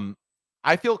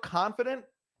 I feel confident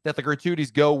that the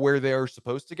gratuities go where they're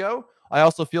supposed to go. I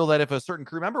also feel that if a certain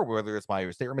crew member, whether it's my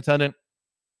stateroom attendant,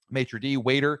 maitre d',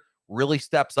 waiter, really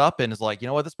steps up and is like, you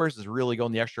know what, this person is really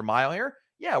going the extra mile here.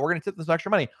 Yeah, we're going to tip this extra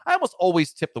money. I almost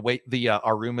always tip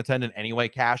our room attendant anyway,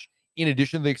 cash, in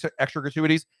addition to the extra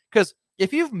gratuities. Because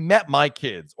if you've met my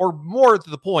kids, or more to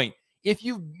the point, if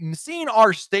you've seen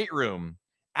our stateroom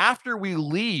after we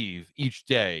leave each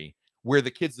day where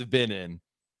the kids have been in,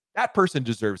 that person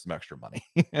deserves some extra money.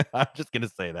 I'm just going to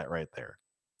say that right there.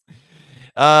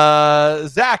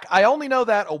 Zach, I only know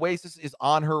that Oasis is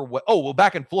on her way. Oh, well,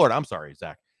 back in Florida. I'm sorry,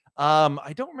 Zach.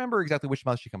 I don't remember exactly which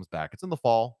month she comes back. It's in the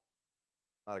fall.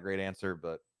 Not a great answer,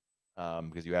 but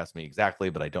because you asked me exactly,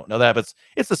 but I don't know that. But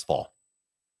it's this fall.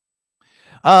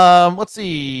 Let's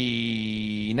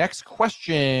see. Next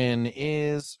question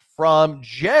is from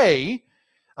Jay.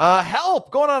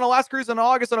 Help! Going on a last cruise in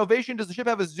August on Ovation. Does the ship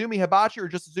have a Zumi hibachi or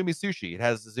just a Zumi sushi? It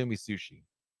has the Zumi sushi.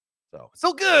 So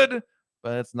still good,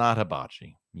 but it's not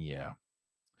hibachi. Yeah.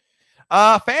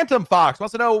 Phantom Fox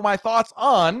wants to know my thoughts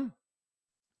on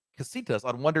Casitas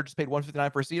on Wonder. Just paid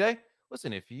 $159 for a sea day.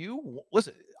 Listen,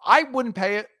 I wouldn't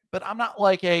pay it, but I'm not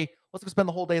like a let's go spend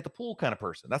the whole day at the pool kind of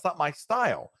person. That's not my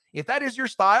style. If that is your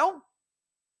style,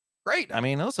 great. I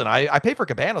mean, listen, I pay for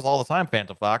cabanas all the time,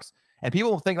 Phantom Fox, and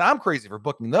people think that I'm crazy for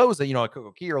booking those at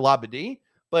Coco Key or La Badie.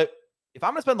 But if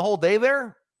I'm going to spend the whole day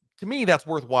there, to me, that's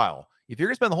worthwhile. If you're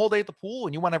going to spend the whole day at the pool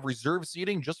and you want to have reserved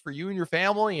seating just for you and your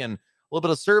family and a little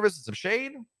bit of service and some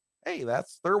shade, hey,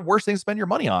 that's the worst thing to spend your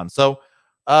money on. So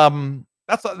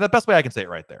that's the best way I can say it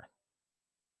right there.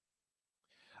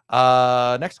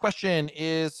 Next question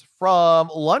is from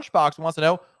Lunchbox, who wants to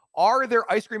know, are there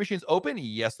ice cream machines open?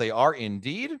 Yes, they are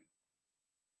indeed.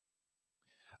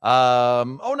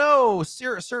 Oh no,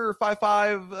 Sir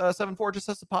 5574 just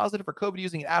tested positive for COVID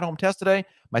using an at-home test today.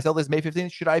 My cell is May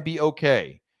 15th. Should I be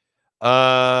okay?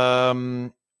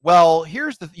 Well,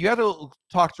 you have to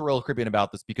talk to Royal Caribbean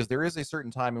about this because there is a certain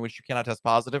time in which you cannot test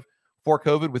positive for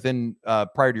COVID within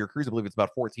prior to your cruise. I believe it's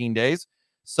about 14 days.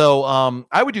 So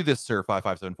I would do this, Sir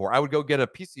 5574. I would go get a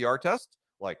PCR test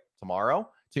like tomorrow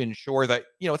to ensure that,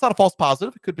 it's not a false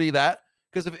positive. It could be that.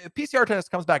 Because if a PCR test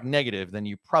comes back negative, then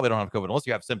you probably don't have COVID unless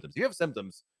you have symptoms. If you have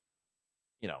symptoms,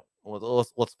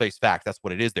 let's face facts. That's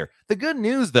what it is there. The good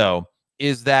news, though,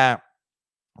 is that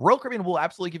Royal Caribbean will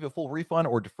absolutely give you a full refund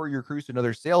or defer your cruise to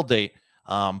another sail date.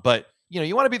 But,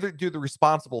 you want to do the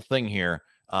responsible thing here.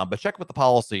 But check what the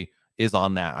policy is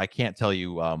on that. I can't tell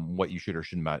you what you should or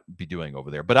should not be doing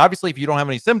over there. But obviously, if you don't have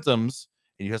any symptoms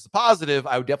and you test positive,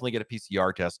 I would definitely get a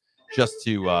PCR test just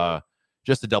to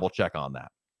double check on that.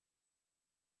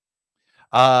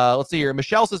 Let's see here.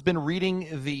 Michelle has been reading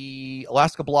the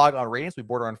Alaska blog on ratings. We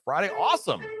board her on Friday.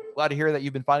 Awesome. Glad to hear that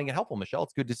you've been finding it helpful, Michelle.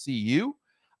 It's good to see you.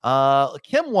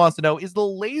 Kim wants to know, is the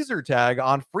laser tag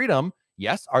on Freedom?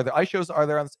 Yes. Are the ice shows, are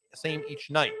they on the same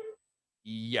each night?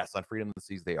 Yes, on Freedom of the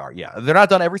Seas they are. Yeah. They're not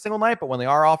done every single night, but when they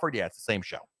are offered, yeah, it's the same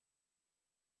show.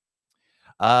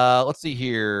 Let's see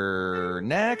here.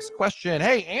 Next question.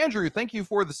 Hey, Andrew, thank you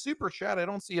for the super chat. I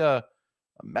don't see a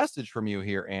message from you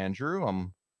here, Andrew.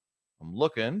 I'm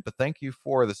looking, but thank you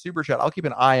for the super chat. I'll keep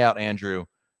an eye out, Andrew,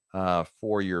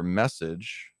 for your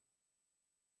message.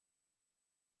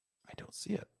 I don't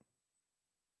see it.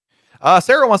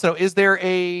 Sarah wants to know, is there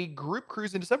a group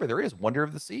cruise in December? There is. Wonder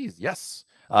of the Seas. Yes.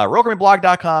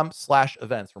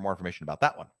 RoyalCaribbeanblog.com/events for more information about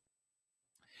that one.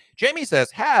 Jamie says,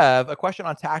 have a question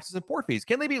on taxes and port fees.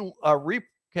 Can they be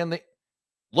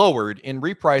lowered in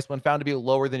reprice when found to be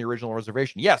lower than the original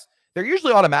reservation? Yes. They're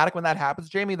usually automatic when that happens,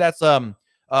 Jamie. That's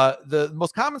the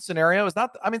most common scenario is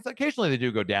not, occasionally they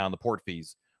do go down, the port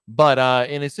fees, but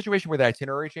in a situation where the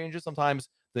itinerary changes, sometimes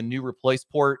the new replaced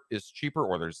port is cheaper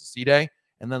or there's a sea day,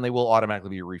 and then they will automatically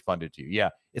be refunded to you. Yeah,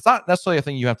 it's not necessarily a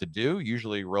thing you have to do.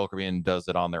 Usually Royal Caribbean does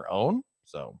it on their own.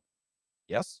 So,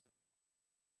 yes.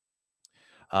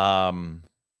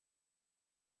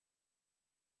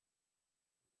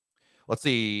 Let's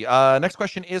see. Next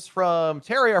question is from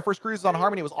Terry. Our first cruise is on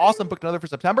Harmony. It was awesome. Booked another for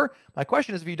September. My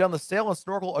question is, have you done the sail and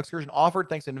snorkel excursion offered?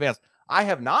 Thanks in advance. I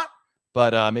have not,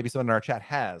 but maybe someone in our chat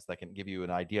has that can give you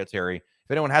an idea, Terry.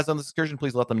 If anyone has done this excursion,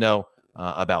 please let them know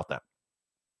about that.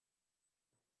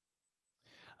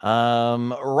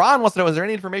 Ron wants to know, is there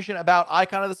any information about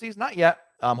Icon of the Seas? Not yet.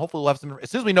 Hopefully we'll have some.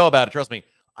 As soon as we know about it, trust me,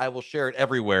 I will share it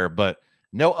everywhere, but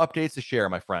no updates to share,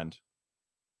 my friend.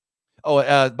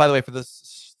 Oh, by the way, for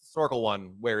this historical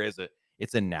one, where is it?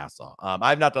 It's in Nassau.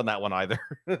 I've not done that one either.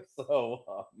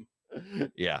 So,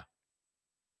 yeah.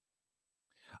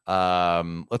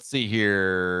 Let's see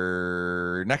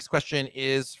here. Next question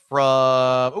is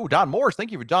from Don Morris.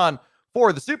 Thank you, Don,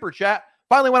 for the super chat.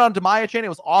 Finally went on to Maya Chain. It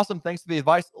was awesome. Thanks for the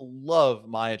advice. Love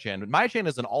Maya Chain. But Maya Chain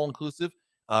is an all-inclusive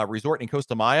resort in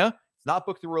Costa Maya. It's not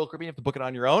booked through Royal Caribbean. You have to book it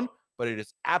on your own, but it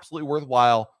is absolutely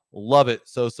worthwhile. Love it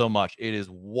so much. It is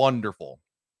wonderful.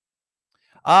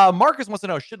 Marcus wants to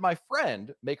know, should my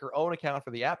friend make her own account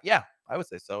for the app? Yeah, I would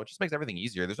say so. It just makes everything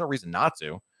easier. There's no reason not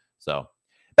to. So,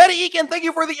 Betty Eakin, thank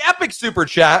you for the epic super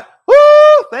chat. Woo!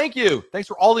 Thank you. Thanks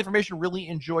for all the information. Really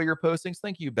enjoy your postings.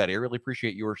 Thank you, Betty. I really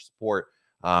appreciate your support.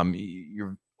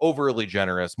 You're overly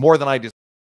generous, more than I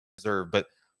deserve. But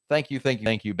thank you,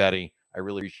 Betty. I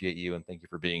really appreciate you, and thank you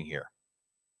for being here.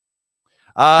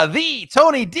 The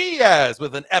Tony Diaz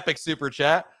with an epic super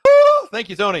chat. Woo! Thank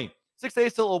you, Tony. 6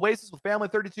 days till Oasis with family,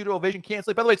 32 to Ovation. Can't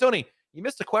sleep. By the way, Tony, you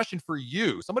missed a question for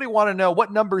you. Somebody want to know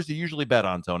what numbers you usually bet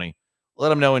on, Tony. Let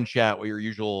them know in chat what your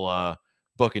usual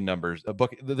booking numbers,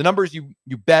 the numbers you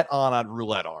bet on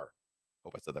roulette are.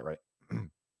 Hope I said that right.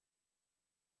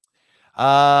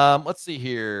 Let's see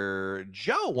here.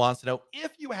 Joe wants to know,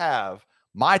 if you have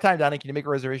My Time Dining, can you make a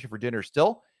reservation for dinner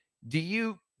still? Do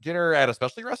you dinner at a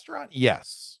specialty restaurant?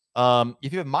 Yes.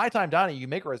 If you have My Time Dining, you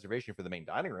make a reservation for the main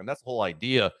dining room. That's the whole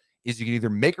idea, is you can either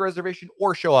make a reservation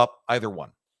or show up, either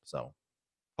one. So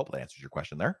hopefully that answers your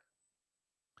question there.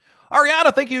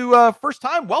 Ariana, thank you. First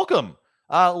time, welcome.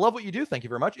 Love what you do. Thank you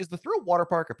very much. Is the Thrill Water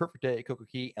Park a perfect day at Coco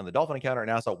Key and the Dolphin Encounter in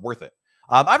Nassau worth it?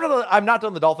 I've not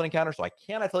done the Dolphin Encounter, so I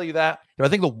cannot tell you that. Do I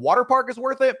think the water park is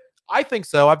worth it? I think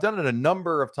so. I've done it a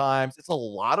number of times. It's a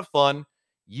lot of fun.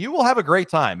 You will have a great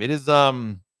time. It is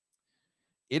thrilling,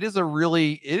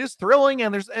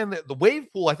 and the wave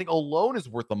pool, I think, alone is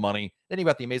worth the money. Then you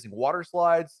got the amazing water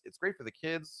slides. It's great for the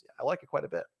kids. I like it quite a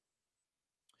bit.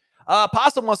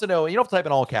 Possum wants to know, you don't have to type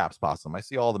in all caps, Possum. I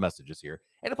see all the messages here.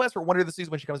 Any plans for Wonder of the Seas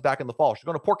when she comes back in the fall? She's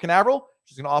going to Port Canaveral.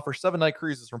 She's going to offer 7-night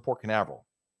cruises from Port Canaveral.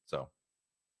 So,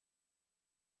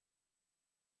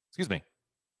 excuse me.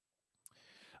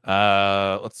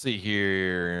 Let's see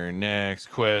here. Next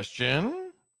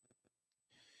question.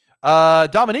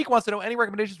 Dominique wants to know, any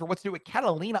recommendations for what to do at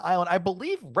Catalina Island? I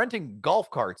believe renting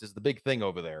golf carts is the big thing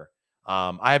over there.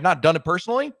 I have not done it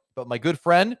personally, but my good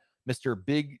friend, Mr.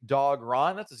 Big Dog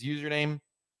Ron, that's his username.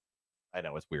 I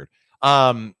know, it's weird.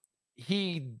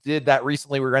 He did that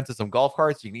recently. We rented some golf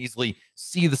carts. You can easily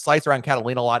see the sights around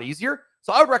Catalina a lot easier.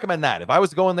 So I would recommend that. If I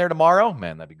was going there tomorrow,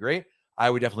 man, that'd be great.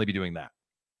 I would definitely be doing that.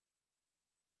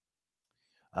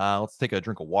 Let's take a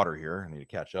drink of water here. I need to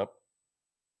catch up.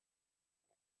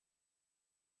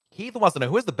 Keith wants to know,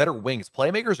 who has the better wings,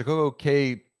 Playmakers or Coco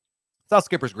K? It's not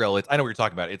Skipper's Grill. I know what you're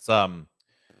talking about. It's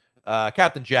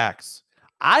Captain Jack's.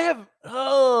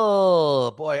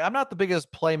 Oh boy, I'm not the biggest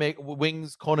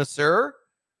wings connoisseur.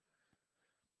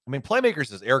 I mean,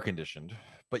 Playmakers is air conditioned,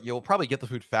 but you'll probably get the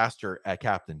food faster at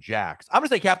Captain Jack's. I'm gonna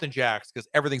say Captain Jack's because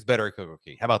everything's better at Coco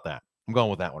Key. How about that? I'm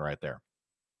going with that one right there.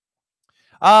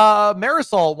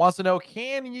 Marisol wants to know,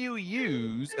 can you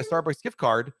use a Starbucks gift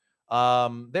card?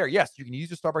 Yes, you can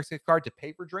use your Starbucks gift card to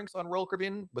pay for drinks on Royal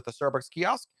Caribbean with a Starbucks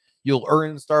kiosk. You'll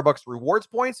earn Starbucks rewards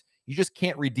points. You just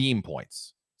can't redeem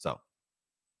points. So,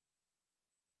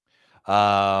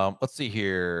 let's see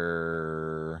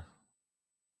here.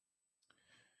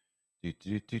 Next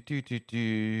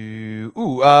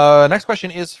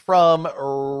question is from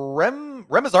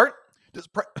Remazart.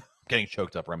 Getting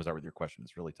choked up, Remazart, with your question.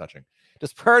 It's really touching.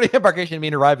 Does priority embarkation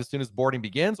mean arrive as soon as boarding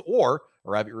begins, or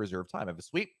arrive at your reserved time? I have a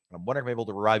suite, and I'm wondering if I'm able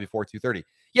to arrive before 2:30.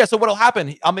 Yeah, so what'll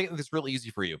happen, I'll make this really easy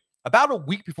for you. About a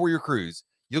week before your cruise,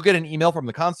 you'll get an email from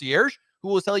the concierge who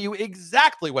will tell you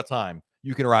exactly what time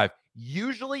you can arrive.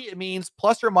 Usually it means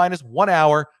plus or minus 1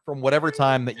 hour from whatever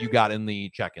time that you got in the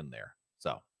check-in there.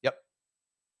 So, yep.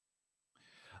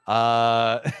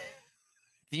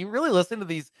 Do you really listen to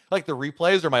these, like the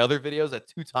replays or my other videos at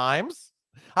 2 times?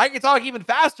 I can talk even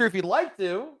faster if you'd like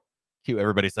to. Cute,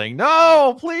 everybody saying,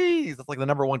 no, please. That's like the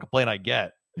number one complaint I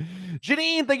get.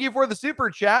 Janine, thank you for the super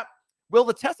chat. Will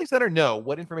the testing center know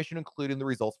what information to include in the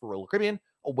results for Royal Caribbean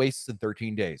Oasis in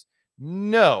 13 days?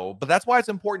 No, but that's why it's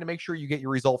important to make sure you get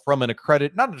your result from an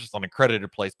accredited, not just an accredited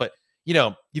place, but you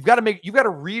know, you've got to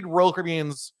read Royal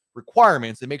Caribbean's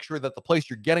requirements and make sure that the place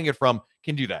you're getting it from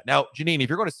can do that. Now, Janine, if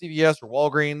you're going to CVS or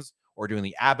Walgreens or doing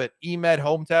the Abbott eMed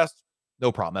home test,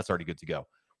 no problem. That's already good to go.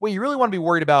 What you really want to be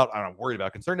worried about,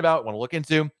 concerned about, want to look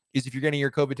into is if you're getting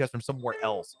your COVID test from somewhere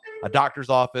else, a doctor's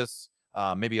office,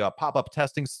 maybe a pop-up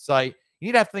testing site. You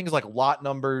need to have things like lot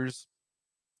numbers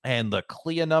and the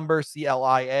CLIA number,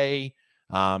 CLIA,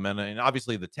 and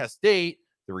obviously the test date,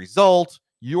 the result,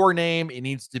 your name. It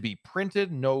needs to be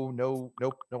printed. No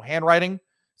handwriting.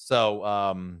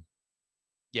 So,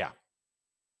 yeah.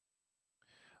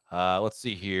 Let's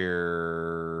see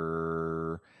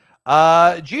here.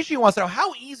 Gigi wants to know,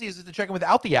 how easy is it to check in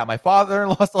without the app? My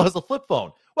father-in-law still has a flip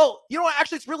phone. Well, you know what?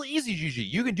 Actually, it's really easy, Gigi.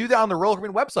 You can do that on the Royal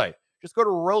Caribbean website. Just go to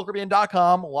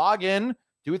RoyalCaribbean.com, log in,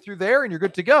 do it through there, and you're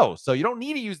good to go. So you don't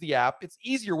need to use the app. It's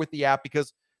easier with the app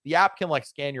because the app can like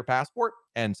scan your passport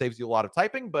and saves you a lot of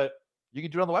typing, but you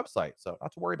can do it on the website. So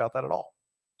not to worry about that at all.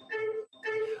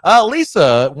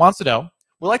 Lisa wants to know,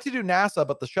 we like to do NASA,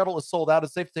 but the shuttle is sold out. Is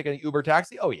it safe to take an Uber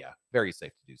taxi? Oh, yeah. Very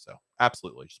safe to do so.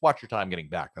 Absolutely. Just watch your time getting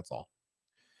back. That's all.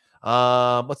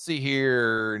 Let's see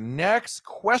here. Next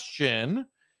question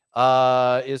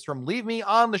is from Leave Me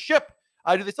on the Ship.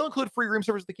 Do they still include free room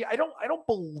service at the key? I don't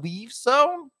believe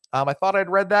so. I thought I'd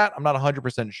read that. I'm not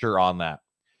 100% sure on that.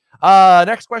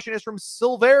 Next question is from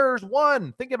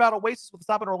Silvers1. Thinking about Oasis with a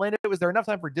stop in Orlando. Is there enough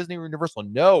time for Disney or Universal?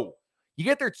 No. You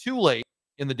get there too late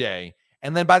in the day.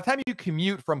 And then by the time you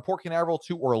commute from Port Canaveral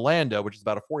to Orlando, which is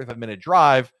about a 45-minute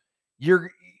drive,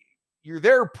 you're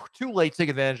there too late to take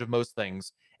advantage of most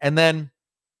things. And then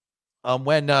and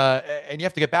you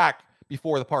have to get back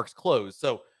before the parks close.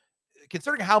 So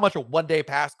considering how much a one-day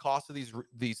pass costs to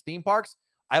these theme parks,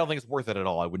 I don't think it's worth it at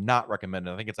all. I would not recommend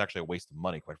it. I think it's actually a waste of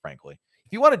money, quite frankly.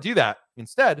 If you want to do that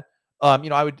instead,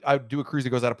 I would do a cruise that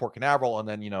goes out of Port Canaveral and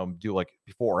then, do like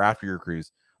before or after your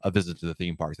cruise, a visit to the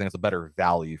theme parks. I think it's a better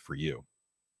value for you.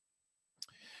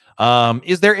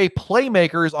 Is there a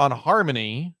Playmakers on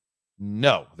Harmony?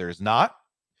 No, there's not.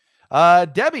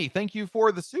 Debbie, thank you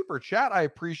for the super chat. I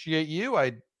appreciate you.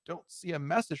 I don't see a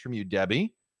message from you,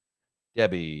 Debbie.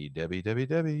 Debbie. I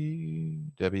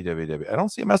don't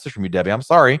see a message from you, Debbie. I'm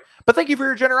sorry. But thank you for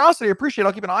your generosity. I appreciate it.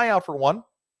 I'll keep an eye out for one.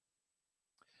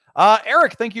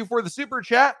 Eric, thank you for the super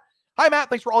chat. Hi, Matt.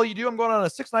 Thanks for all you do. I'm going on a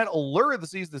 6-night Allure of the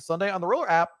Seas this Sunday on the Roller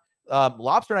app.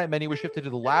 Lobster night menu was shifted to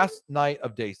the last night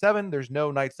of day 7. There's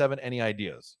no night 7. Any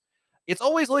ideas? It's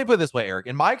always, let me put it this way, Eric.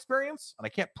 In my experience, and I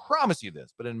can't promise you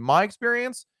this, but in my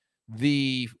experience,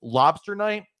 the lobster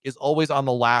night is always on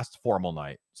the last formal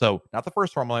night. So not the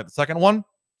first formal night, the second one.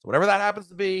 So whatever that happens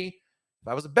to be, if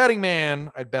I was a betting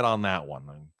man, I'd bet on that one.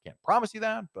 I can't promise you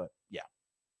that, but yeah.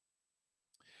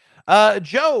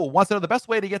 Joe wants to know the best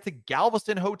way to get to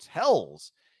Galveston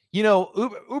hotels. Uber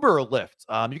or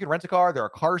Lyft. You can rent a car. There are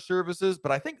car services,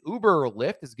 but I think Uber or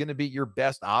Lyft is going to be your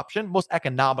best option, most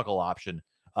economical option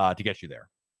to get you there.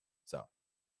 So,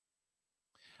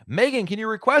 Megan, can you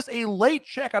request a late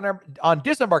check on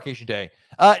disembarkation day?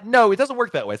 No, it doesn't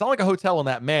work that way. It's not like a hotel in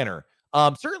that manner.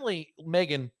 Certainly,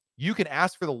 Megan, you can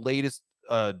ask for the latest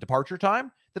departure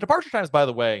time. The departure times, by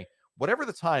the way, whatever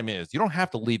the time is, you don't have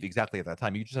to leave exactly at that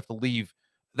time. You just have to leave.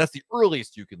 That's the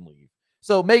earliest you can leave.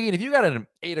 So, Megan, if you got an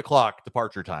 8 o'clock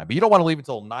departure time, but you don't want to leave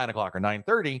until 9 o'clock or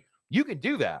 9:30, you can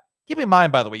do that. Keep in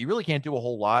mind, by the way, you really can't do a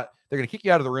whole lot. They're going to kick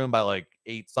you out of the room by like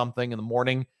 8 something in the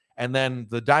morning. And then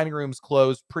the dining rooms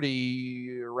close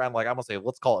pretty around, like, I'm going to say,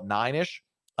 let's call it 9-ish.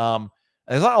 And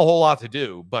there's not a whole lot to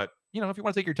do. But, if you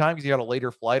want to take your time because you got a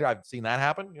later flight, I've seen that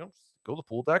happen. Just go to the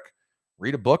pool deck,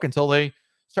 read a book until they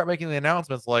start making the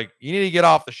announcements like, you need to get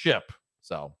off the ship.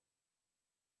 So.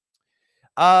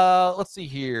 Let's see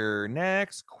here.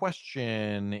 Next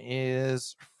question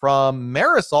is from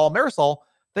Marisol. Marisol,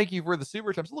 thank you for the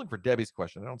super chat. I'm still looking for Debbie's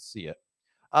question. I don't see it.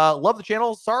 Love the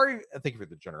channel. Sorry. Thank you for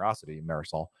the generosity,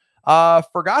 Marisol.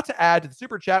 Forgot to add to the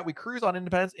super chat. We cruise on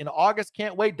Independence in August.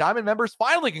 Can't wait. Diamond members,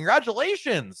 finally.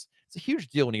 Congratulations. It's a huge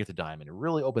deal when you get to Diamond. It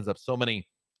really opens up so many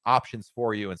options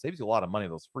for you and saves you a lot of money.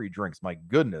 Those free drinks. My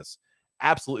goodness.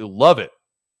 Absolutely love it.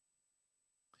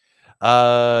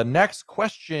 Next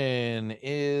question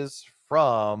is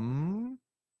from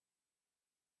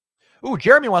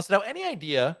Jeremy wants to know, any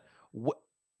idea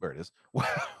where it is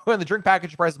when the drink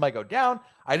package prices might go down?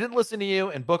 I didn't listen to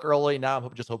you and book early. Now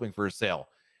I'm just hoping for a sale.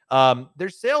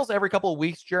 There's sales every couple of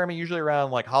weeks, Jeremy, usually around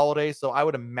like holidays. So I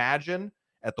would imagine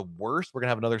at the worst, we're gonna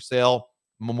have another sale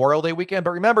Memorial Day weekend.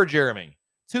 But remember, Jeremy,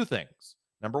 2 things.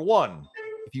 Number 1,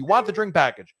 if you want the drink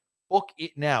package, book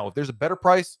it now. If there's a better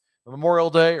price Memorial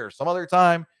Day or some other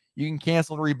time, you can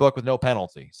cancel and rebook with no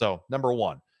penalty. So number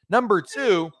 1. Number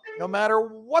 2, no matter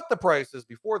what the price is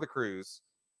before the cruise,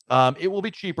 it will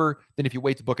be cheaper than if you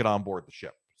wait to book it on board the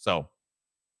ship. So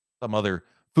some other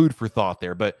food for thought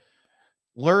there. But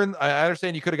learn. I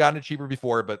understand you could have gotten it cheaper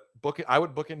before, but book it. I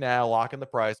would book it now, lock in the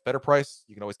price. Better price.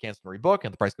 You can always cancel and rebook,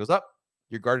 and the price goes up.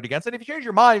 You're guarded against it. If you change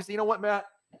your mind, you say, you know what, Matt,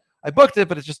 I booked it,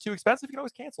 but it's just too expensive. You can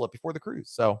always cancel it before the cruise.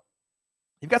 So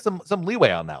you've got some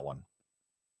leeway on that one.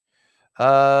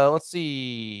 Let's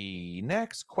see.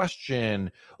 Next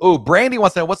question. Oh, Brandy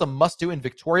wants to know what's a must-do in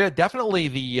Victoria. Definitely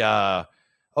the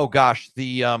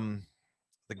the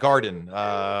garden.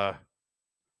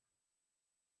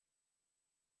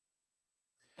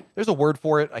 There's a word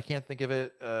for it. I can't think of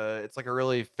it. It's like a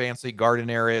really fancy garden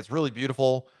area. It's really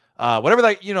beautiful. Whatever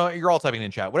that, you're all typing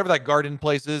in chat. Whatever that garden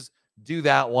place is, do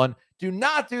that one. Do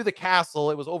not do the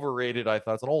castle. It was overrated. I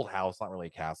thought it's an old house, not really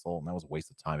a castle, and that was a waste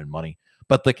of time and money.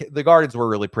 But the gardens were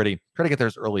really pretty. Try to get there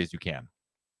as early as you can.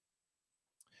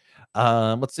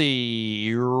 Let's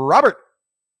see. Robert.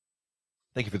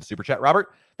 Thank you for the super chat,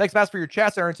 Robert. Thanks, Matt, for your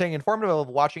chats. They're entertaining and informative. I love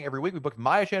watching every week. We booked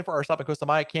Maya Chan for our stop in Costa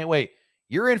Maya. Can't wait.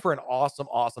 You're in for an awesome,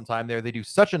 awesome time there. They do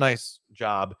such a nice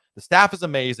job. The staff is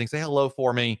amazing. Say hello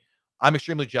for me. I'm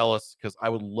extremely jealous because I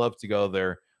would love to go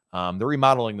there. They're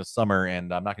remodeling this summer,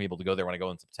 and I'm not going to be able to go there when I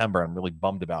go in September. I'm really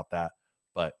bummed about that,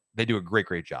 but they do a great,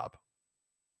 great job.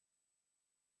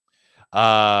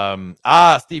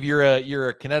 Steve, you're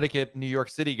a Connecticut, New York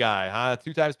City guy, huh?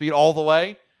 2 times speed all the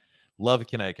way. Love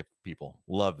Connecticut people.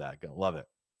 Love that. Love it.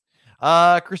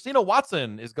 Christina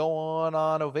Watson is going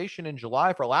on Ovation in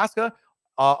July for Alaska.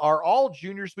 Are all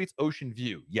junior suites ocean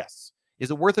view? Yes. Is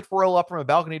it worth it for roll up from a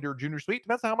balcony to a junior suite?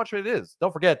 Depends on how much it is.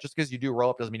 Don't forget, just because you do roll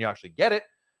up doesn't mean you actually get it.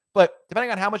 But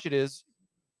depending on how much it is,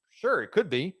 sure, it could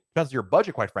be. Depends on your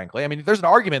budget, quite frankly. I mean, there's an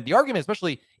argument. The argument,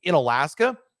 especially in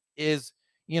Alaska, is,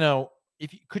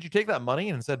 could you take that money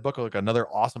and instead book like another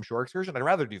awesome shore excursion? I'd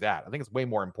rather do that. I think it's way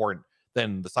more important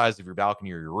than the size of your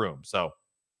balcony or your room. So,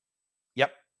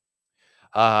 yep.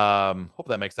 Hope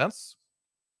that makes sense.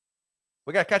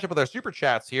 We got to catch up with our super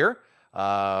chats here.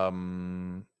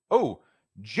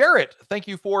 Jarrett, thank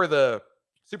you for the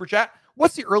super chat.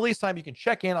 What's the earliest time you can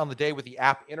check in on the day with the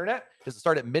app internet? Does it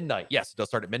start at midnight? Yes, it does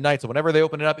start at midnight. So whenever they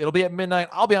open it up, it'll be at midnight.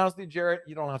 I'll be honest with you, Jarrett,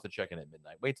 you don't have to check in at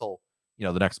midnight. Wait till,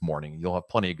 the next morning. You'll have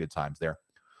plenty of good times there.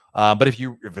 But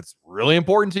if it's really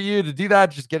important to you to do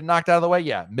that, just get it knocked out of the way.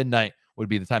 Yeah, midnight would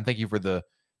be the time. Thank you for the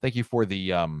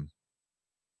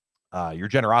your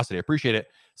generosity. I appreciate it.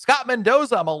 Scott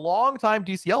Mendoza, I'm a longtime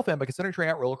DCL fan, but considering trying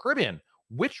out Royal Caribbean.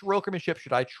 Which Royal Caribbean ship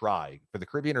should I try for the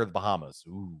Caribbean or the Bahamas?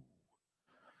 Ooh.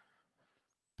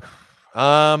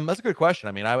 That's a good question.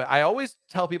 I mean, I always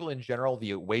tell people in general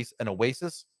an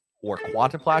Oasis or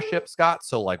Quantum class ship, Scott.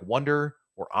 So like Wonder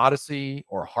or Odyssey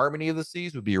or Harmony of the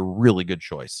Seas would be a really good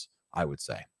choice, I would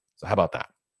say. So how about that?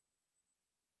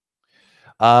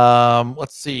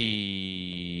 Let's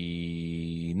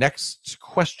see. Next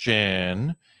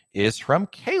question is from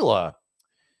Kayla.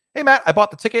 Hey, Matt, I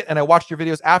bought the ticket and I watched your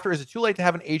videos after. Is it too late to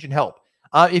have an agent help?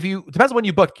 Depends on when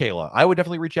you booked, Kayla. I would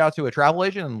definitely reach out to a travel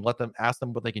agent and ask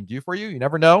them what they can do for you. You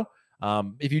never know.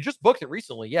 If you just booked it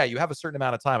recently, yeah, you have a certain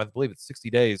amount of time. I believe it's 60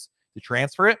 days to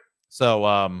transfer it. So,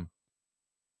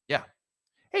 yeah.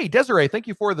 Hey, Desiree, thank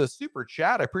you for the super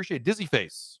chat. I appreciate Dizzy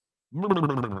Face. I'm not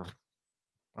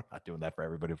doing that for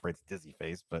everybody before it's Dizzy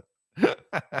Face, but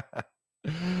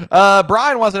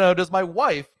Brian wants to know, does my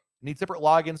wife need separate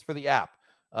logins for the app?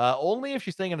 Only if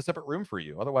she's staying in a separate room for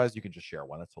you. Otherwise, you can just share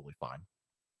one. That's totally fine.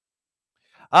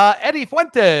 Eddie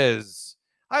Fuentes.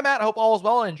 Hi, Matt. I hope all is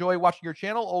well. I enjoy watching your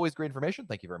channel. Always great information.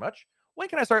 Thank you very much. When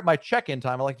can I start my check-in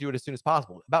time? I like to do it as soon as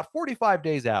possible. About 45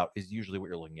 days out is usually what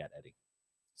you're looking at, Eddie.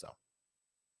 So,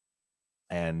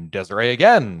 and Desiree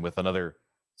again with another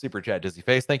super chat, Dizzy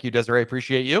Face. Thank you, Desiree.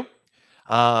 Appreciate you.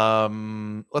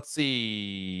 Let's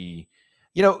see.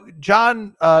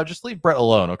 John, just leave Brett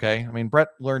alone, okay? I mean, Brett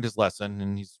learned his lesson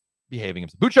and he's behaving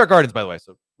himself. Butchart Gardens, by the way,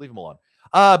 so leave him alone.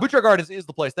 Butchart Gardens is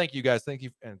the place. Thank you, guys. Thank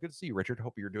you. And good to see you, Richard.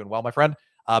 Hope you're doing well, my friend.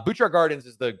 Butchart Gardens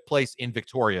is the place in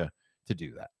Victoria to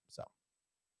do that. So,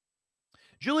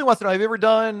 Julie wants to know, have you ever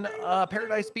done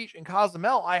Paradise Beach in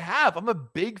Cozumel? I have. I'm a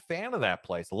big fan of that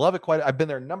place. I love it quite. I've been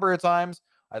there a number of times.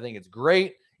 I think it's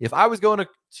great. If I was going to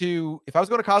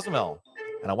Cozumel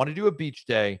and I want to do a beach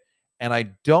day and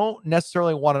I don't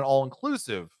necessarily want an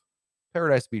all-inclusive,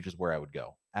 Paradise Beach is where I would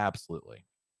go. Absolutely.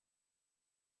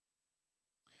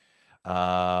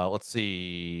 Let's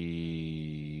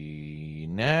see.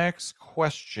 Next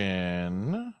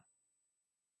question.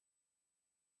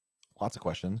 Lots of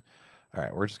questions. All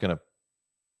right, we're just going to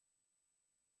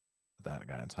put that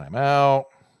guy in timeout.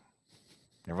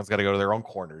 Everyone's got to go to their own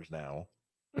corners now.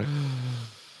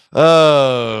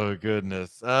 Oh,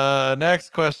 goodness.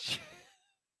 Next question.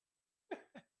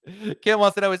 Kim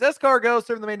wants to know, is Escargot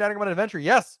serving the main dining room on Adventure?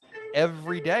 Yes.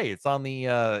 every day. It's on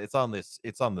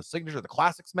the signature, the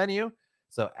classics menu.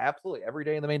 So absolutely every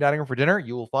day in the main dining room for dinner,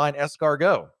 you will find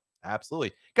escargot.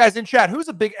 Absolutely. Guys in chat, who's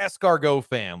a big escargot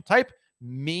fan? Type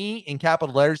me in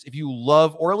capital letters if you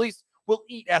love or at least will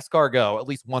eat escargot at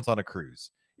least once on a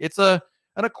cruise. It's an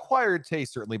acquired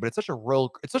taste certainly, but it's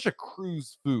such a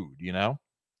cruise food, you know?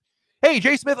 Hey,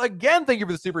 Jay Smith, again, thank you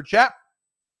for the super chat.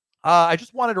 I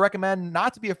just wanted to recommend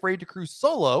not to be afraid to cruise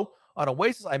solo on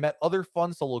Oasis. I met other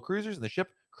fun solo cruisers, and the ship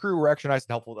crew were extra nice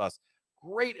and helpful with us.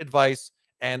 Great advice.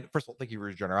 And first of all, thank you for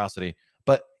your generosity.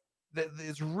 But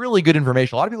it's really good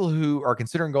information. A lot of people who are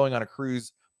considering going on a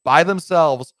cruise by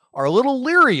themselves are a little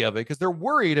leery of it because they're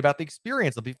worried about the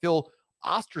experience. If they feel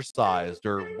ostracized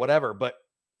or whatever. But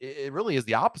it really is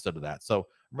the opposite of that. So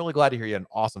I'm really glad to hear you had an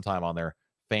awesome time on there.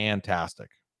 Fantastic.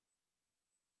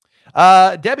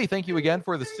 Debbie, thank you again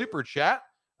for the super chat.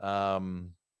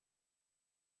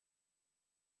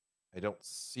 I don't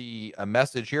see a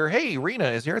message here. Hey, Rena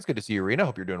is here. It's good to see you, Rena.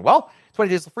 Hope you're doing well. 20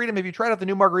 Days of Freedom. Have you tried out the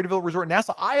new Margaritaville Resort in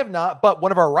Nassau? I have not, but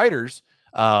one of our writers,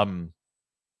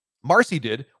 Marcy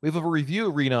did. We have a review,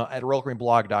 Rena, at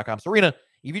RoyalCaribbeanBlog.com. So, Rena,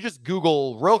 if you just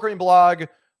Google Royal Caribbean Blog,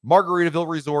 Margaritaville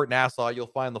Resort, Nassau, you'll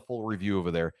find the full review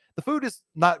over there. The food is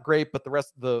not great, but the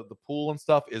rest of the pool and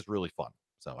stuff is really fun.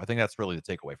 So I think that's really the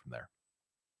takeaway from there.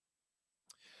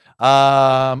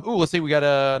 Let's see. We got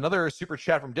another super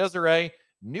chat from Desiree.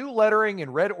 New lettering in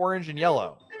red, orange, and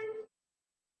yellow.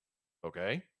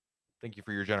 Okay. Thank you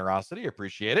for your generosity.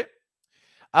 Appreciate it.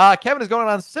 Kevin is going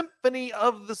on Symphony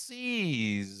of the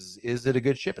Seas. Is it a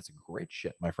good ship? It's a great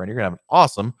ship, my friend. You're going to have an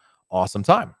awesome, awesome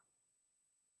time.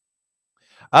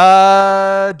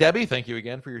 Debbie, thank you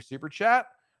again for your super chat.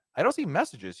 I don't see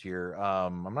messages here.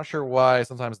 I'm not sure why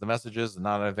sometimes the messages and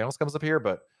not anything else comes up here,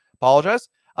 but apologize.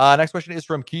 Next question is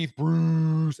from Keith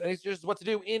Bruce. And it's just what to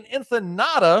do in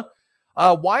Ensenada.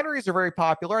 Wineries are very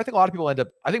popular. I think a lot of people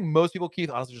I think most people, Keith,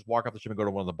 honestly just walk off the ship and go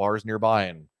to one of the bars nearby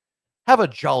and have a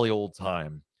jolly old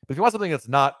time. But if you want something that's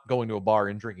not going to a bar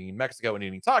and drinking in Mexico and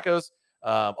eating tacos,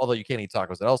 although you can't eat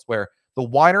tacos elsewhere, the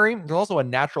winery, there's also a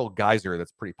natural geyser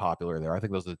that's pretty popular there. I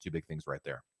think those are the two big things right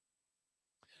there.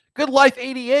 Good Life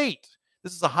 88.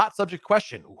 This is a hot subject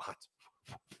question. Ooh, hot.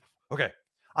 Okay.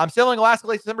 I'm sailing Alaska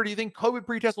late December. Do you think COVID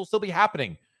pretest will still be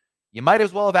happening? You might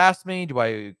as well have asked me,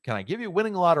 can I give you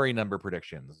winning lottery number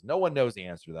predictions? No one knows the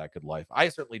answer to that, Good Life. I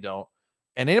certainly don't.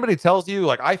 And anybody tells you,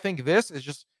 like, I think this is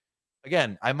just,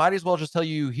 again, I might as well just tell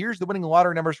you, here's the winning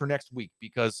lottery numbers for next week,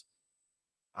 because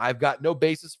I've got no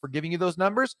basis for giving you those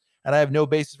numbers, and I have no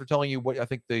basis for telling you what I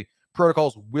think the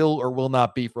protocols will or will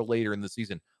not be for later in the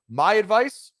season. My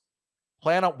advice,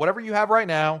 plan on whatever you have right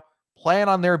now, plan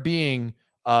on there being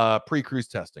pre-cruise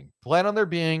testing. Plan on there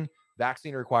being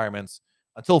vaccine requirements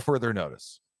until further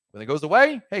notice. When it goes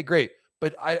away, hey, great.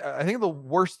 But I think the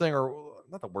worst thing, or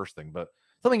not the worst thing, but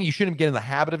something you shouldn't get in the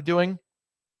habit of doing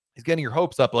is getting your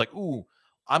hopes up like, ooh,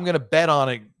 I'm going to bet on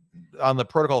it, on the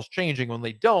protocols changing. When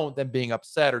they don't, then being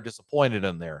upset or disappointed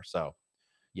in there. So,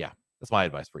 yeah, that's my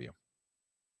advice for you.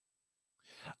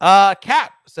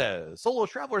 Kat says, solo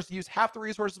travelers use half the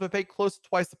resources but pay close to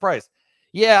twice the price.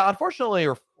 Yeah, unfortunately,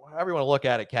 or however you want to look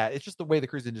at it, Kat, it's just the way the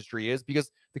cruise industry is,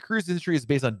 because the cruise industry is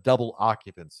based on double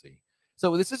occupancy.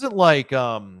 So this isn't like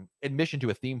admission to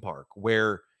a theme park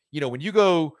where, when you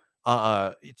go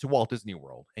to Walt Disney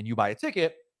World and you buy a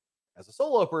ticket, as a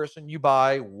solo person, you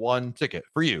buy one ticket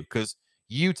for you because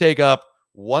you take up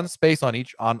one space on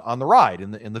each on the ride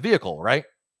in the vehicle, right?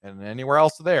 And anywhere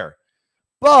else there.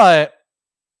 But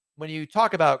when you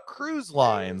talk about cruise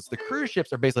lines, the cruise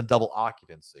ships are based on double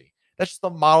occupancy. That's just the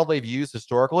model they've used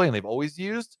historically and they've always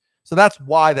used. So that's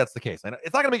why that's the case. And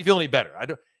it's not going to make you feel any better. I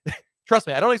don't trust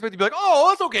me. I don't expect you to be like, oh,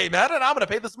 that's okay, man, and I'm going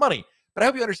to pay this money. But I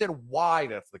hope you understand why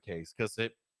that's the case, because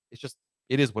it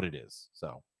is what it is.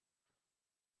 So,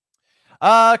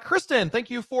 Kristen,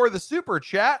 thank you for the super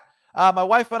chat. My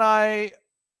wife and I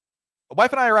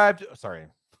arrived. Sorry, I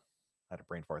had a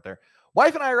brain fart there.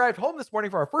 Wife and I arrived home this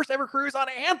morning for our first ever cruise on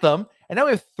Anthem, and now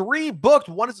we have 3 booked.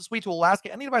 One is a suite to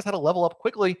Alaska. Any advice how to level up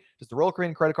quickly? Does the Royal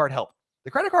Caribbean credit card help?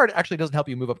 The credit card actually doesn't help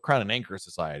you move up Crown and Anchor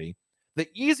Society. The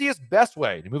easiest, best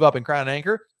way to move up in Crown and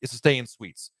Anchor is to stay in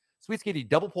suites. Suites give you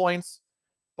double points,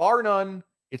 bar none.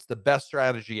 It's the best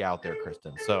strategy out there,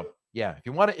 Kristen. So yeah,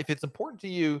 if it's important to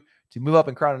you to move up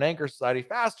in Crown and Anchor Society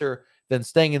faster, then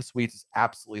staying in suites is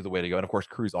absolutely the way to go. And of course,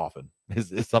 cruise often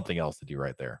is something else to do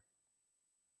right there.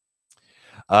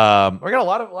 We got a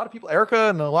lot of people. Erica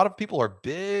and a lot of people are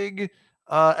big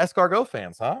escargot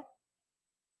fans, huh?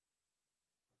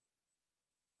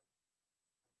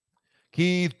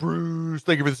 Keith Bruce,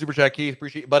 thank you for the super chat, Keith.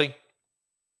 Appreciate you, buddy.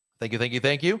 Thank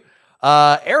you.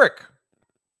 Eric,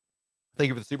 Thank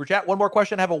you for the super chat. One more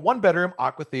question. I have a one-bedroom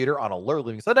aqua theater on a Lure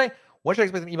Living Sunday. When should I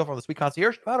expect an email from the Sweet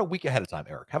Concierge? About a week ahead of time,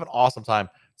 Eric. Have an awesome time.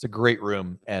 It's a great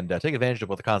room, and take advantage of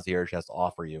what the concierge has to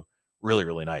offer you. Really,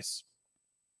 really nice.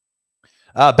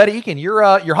 Betty Eakin,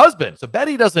 your husband. So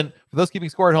Betty doesn't, for those keeping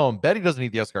score at home, Betty doesn't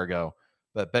eat the escargot,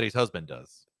 but Betty's husband does.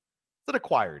 It's an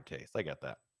acquired taste. I get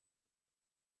that.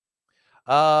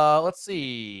 Let's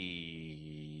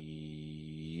see.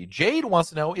 Jade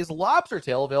wants to know, is lobster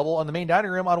tail available on the main dining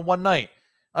room on one night?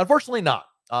 Unfortunately not.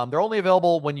 They're only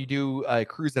available when you do a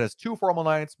cruise that has 2 formal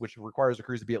nights, which requires a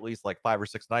cruise to be at least like 5 or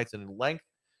 6 nights in length.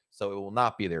 So it will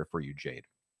not be there for you, Jade.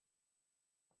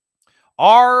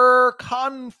 Our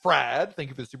Confrad, thank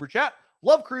you for the super chat.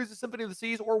 Love Cruises, Symphony of the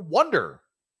Seas, or Wonder?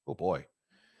 Oh boy.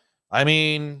 I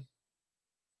mean,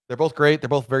 they're both great. They're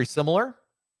both very similar.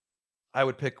 I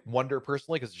would pick Wonder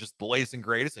personally because it's just the latest and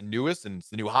greatest and newest, and it's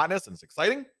the new hotness, and it's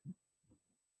exciting.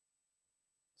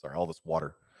 Sorry, all this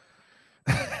water.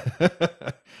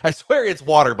 I swear it's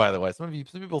water, by the way. Some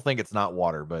people think it's not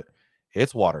water, but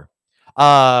it's water.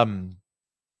 Symphony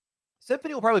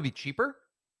will probably be cheaper.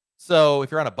 So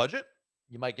if you're on a budget,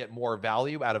 you might get more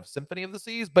value out of Symphony of the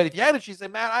Seas. But if you had to, she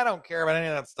said, man, I don't care about any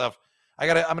of that stuff. I'm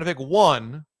gonna pick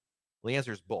one. Well, the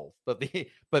answer is both. But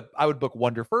I would book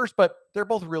Wonder first, but they're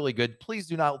both really good. Please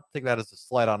do not take that as a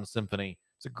slight on Symphony.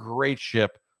 It's a great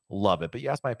ship. Love it. But you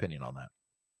asked my opinion on that.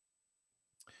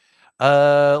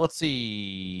 Let's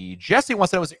see. Jesse wants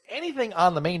to know, is there anything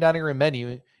on the main dining room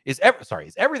menu? Is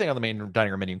everything on the main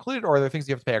dining room menu included, or are there things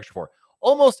you have to pay extra for?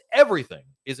 Almost everything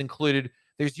is included.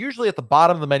 There's usually at the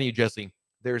bottom of the menu, Jesse,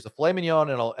 there's a filet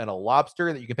mignon and a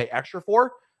lobster that you can pay extra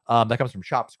for. That comes from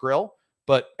Chops Grill,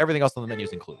 but everything else on the menu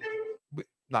is included.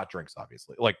 Not drinks,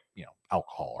 obviously, like,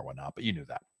 alcohol or whatnot, but you knew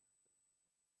that.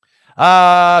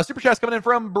 Super chat's coming in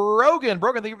from Brogan.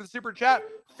 Brogan, thank you for the super chat.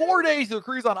 4 days to a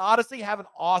cruise on Odyssey. Have an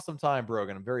awesome time,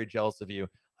 Brogan. I'm very jealous of you.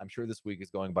 I'm sure this week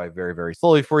is going by very, very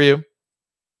slowly for you.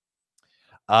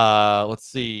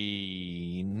 Let's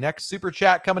see. Next super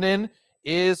chat coming in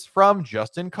is from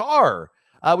Justin Carr.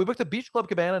 We booked a Beach Club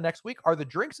Cabana next week. Are the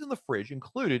drinks in the fridge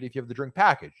included if you have the drink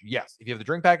package? Yes. If you have the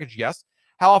drink package, yes.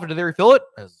 How often do they refill it?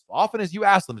 As often as you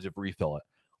ask them to refill it.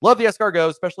 Love the escargot,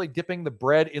 especially dipping the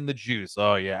bread in the juice.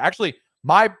 Oh, yeah. Actually,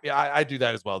 I do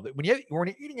that as well. When you're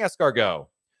eating escargot,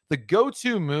 the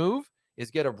go-to move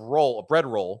is get a bread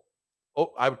roll.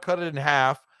 Oh, I would cut it in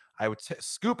half. I would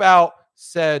scoop out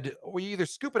you either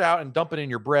scoop it out and dump it in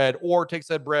your bread, or take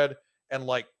said bread and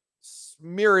like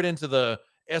smear it into the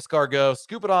escargot,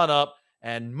 scoop it on up,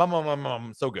 and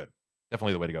so good.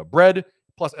 Definitely the way to go. Bread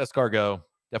plus escargot,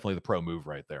 definitely the pro move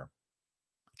right there.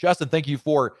 Justin, thank you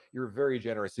for your very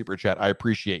generous super chat. I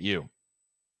appreciate you.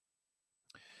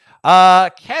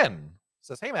 Ken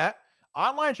says, hey, Matt,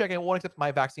 online check-in won't accept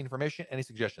my vaccine information. Any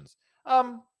suggestions?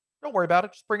 Don't worry about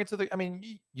it. Just bring it to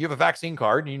you have a vaccine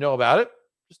card and you know about it.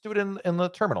 Just do it in the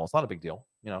terminal. It's not a big deal.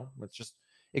 It's just,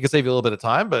 it can save you a little bit of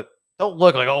time, but don't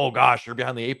look like, oh gosh, you're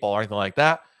behind the 8 ball or anything like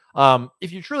that.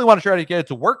 If you truly want to try to get it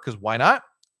to work, because why not?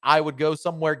 I would go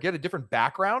somewhere, get a different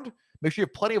background. Make sure you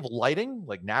have plenty of lighting,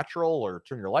 like natural, or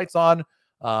turn your lights on.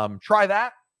 Try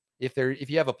that. If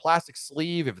you have a plastic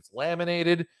sleeve, if it's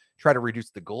laminated, try to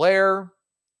reduce the glare,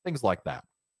 things like that.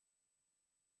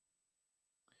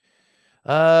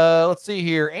 Let's see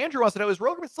here. Andrew wants to know, is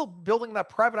Royal Caribbean still building that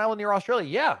private island near Australia?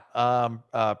 Yeah.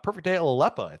 Perfect Day at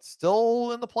Aleppo. It's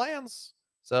still in the plans.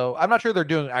 So I'm not sure they're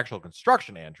doing actual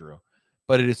construction, Andrew,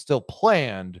 but it is still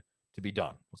planned to be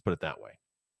done. Let's put it that way.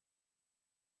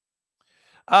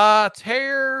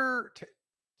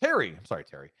 Terry. I'm sorry,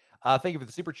 Terry. Thank you for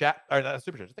the super chat. Or not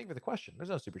super chat. Thank you for the question. There's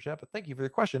no super chat, but thank you for the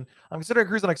question. I'm considering a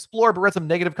cruise on Explorer, but read some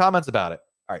negative comments about it.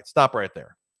 All right, stop right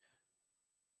there.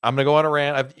 I'm going to go on a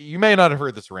rant. You may not have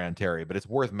heard this rant, Terry, but it's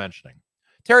worth mentioning.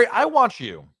 Terry, I want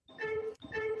you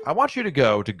to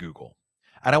go to Google,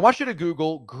 and I want you to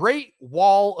Google Great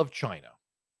Wall of China.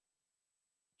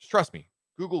 Just trust me.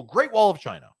 Google Great Wall of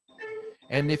China.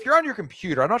 And if you're on your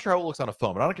computer, I'm not sure how it looks on a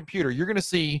phone, but on a computer, you're going to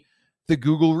see the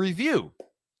Google review.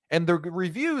 And the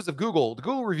reviews of Google, the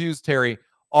Google reviews, Terry,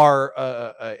 are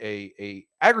a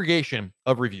aggregation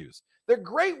of reviews. The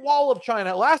Great Wall of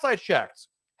China, last I checked,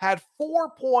 had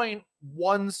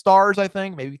 4.1 stars, I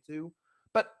think, maybe 2.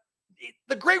 But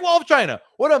the Great Wall of China,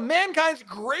 one of mankind's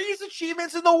greatest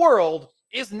achievements in the world,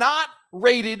 is not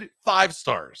rated 5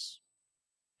 stars.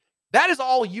 That is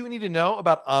all you need to know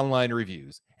about online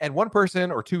reviews. And one person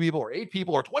or 2 people or 8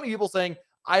 people or 20 people saying,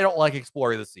 I don't like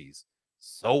Explorer of the Seas.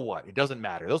 So what? It doesn't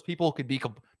matter. Those people could be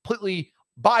completely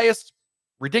biased,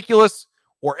 ridiculous,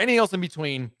 or anything else in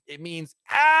between. It means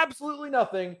absolutely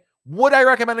nothing. Would I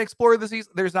recommend Explorer of the Seas?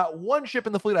 There's not one ship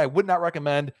in the fleet I would not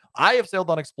recommend. I have sailed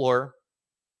on Explorer.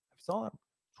 saw that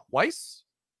twice.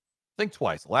 I think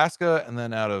twice. Alaska and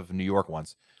then out of New York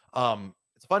once.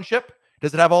 It's a fun ship.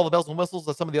 Does it have all the bells and whistles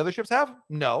that some of the other ships have?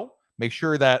 No. Make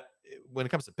sure that when it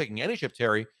comes to picking any ship,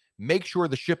 Terry, make sure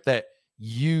the ship that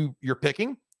you're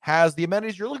picking has the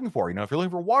amenities you're looking for. You know, if you're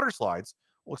looking for water slides,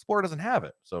 well, Explorer doesn't have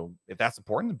it. So if that's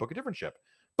important, then book a different ship.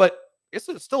 But it's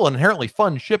still an inherently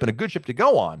fun ship and a good ship to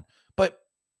go on. But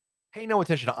pay no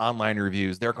attention to online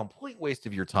reviews. They're a complete waste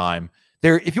of your time.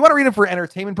 If you want to read them for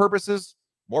entertainment purposes,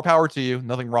 more power to you.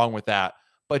 Nothing wrong with that.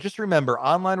 But just remember,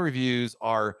 online reviews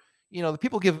are, the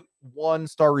people give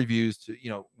 1-star reviews to,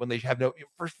 when they have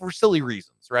for silly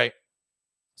reasons, right?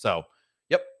 So,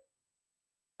 yep.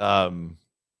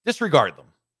 Disregard them.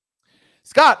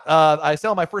 Scott, I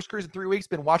sailed my first cruise in 3 weeks.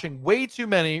 Been watching way too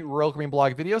many Royal Caribbean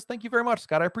blog videos. Thank you very much,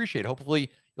 Scott. I appreciate it.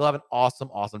 Hopefully you'll have an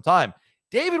awesome time.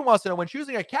 David wants to know, when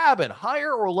choosing a cabin,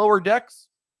 higher or lower decks?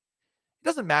 It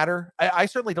doesn't matter. I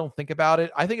certainly don't think about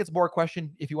it. I think it's more a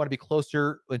question if you want to be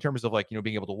closer in terms of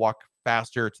being able to walk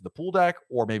faster to the pool deck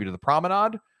or maybe to the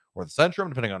promenade or the Centrum,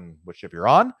 depending on which ship you're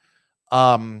on.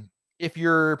 If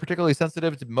you're particularly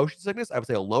sensitive to motion sickness, I would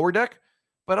say a lower deck,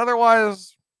 but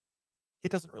otherwise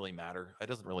it doesn't really matter. It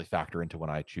doesn't really factor into when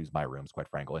I choose my rooms, quite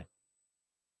frankly.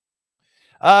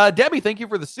 Debbie, thank you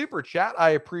for the super chat.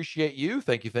 I appreciate you.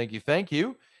 Thank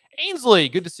you. Ainsley,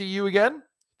 good to see you again.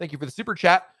 Thank you for the super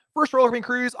chat. First Royal Caribbean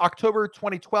cruise, October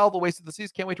 2012, Oasis of the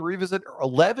Seas. Can't wait to revisit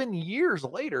 11 years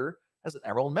later as an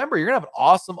Emerald member. You're going to have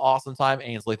an awesome time,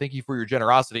 Ainsley. Thank you for your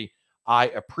generosity. I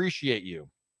appreciate you.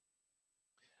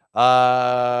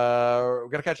 We're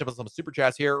going to catch up on some super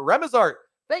chats here. Remazart,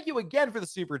 thank you again for the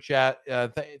super chat.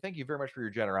 Thank you very much for your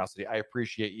generosity. I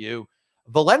appreciate you.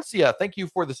 Valencia, thank you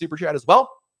for the super chat as well.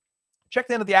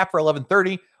 Checked into the app for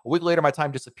 11:30. A week later, my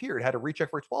time disappeared. Had to recheck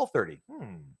for 12:30.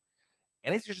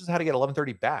 Any suggestions how to get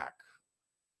 11:30 back?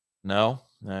 No.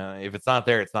 If it's not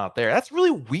there, it's not there. That's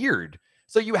really weird.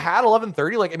 So you had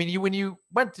 11:30. When you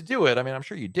went to do it, I'm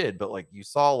sure you did, but you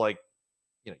saw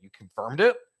you confirmed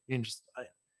it. You didn't just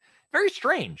very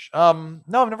strange. No,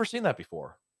 I've never seen that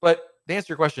before. But to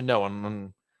answer your question, no.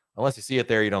 Unless you see it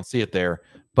there, you don't see it there.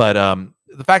 But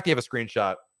the fact that you have a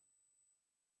screenshot,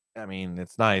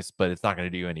 it's nice, but it's not going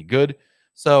to do you any good.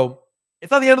 So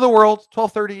it's not the end of the world.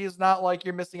 12:30 is not like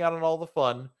you're missing out on all the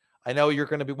fun. I know you're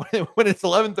going to be when it's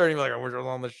 11:30. You're like, we're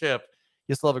on the ship.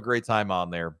 You still have a great time on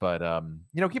there, but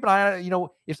keep an eye on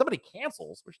it. If somebody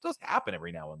cancels, which does happen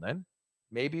every now and then,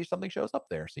 maybe something shows up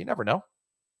there. So you never know.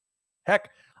 Heck,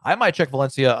 I might check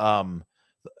Valencia.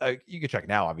 You can check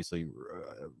now, obviously,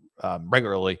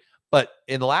 regularly. But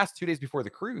in the last 2 days before the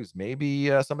cruise, maybe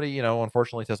somebody,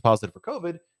 unfortunately tests positive for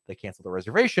COVID. They cancel the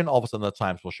reservation. All of a sudden, the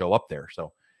times will show up there.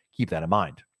 So keep that in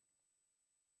mind.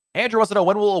 Andrew wants to know,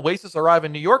 when will Oasis arrive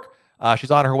in New York?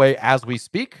 She's on her way as we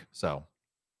speak. So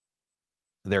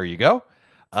there you go.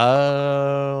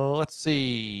 Let's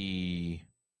see.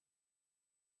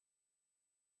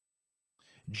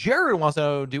 Jared wants to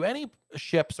know, do any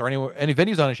ships or any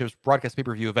venues on any ships broadcast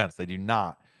pay-per-view events? They do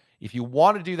not. If you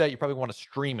want to do that, you probably want to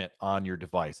stream it on your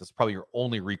device. That's probably your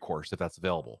only recourse if that's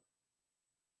available.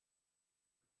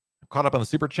 I'm caught up on the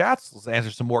super chats. Let's answer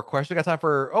some more questions. We got time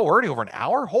for, we're already over an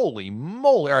hour? Holy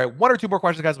moly. All right, 1 or 2 more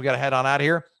questions, guys. We got to head on out of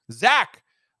here. Zach,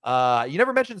 you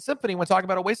never mentioned Symphony when talking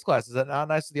about Oasis class. Is that not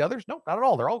nice to the others? No, not at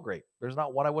all. They're all great. There's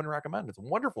not one I wouldn't recommend. It's a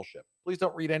wonderful ship. Please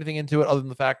don't read anything into it other than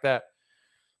the fact that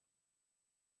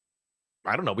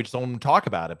I don't know. We just don't talk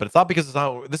about it, but it's not because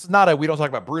this is not a we don't talk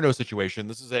about Bruno situation.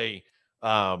 This is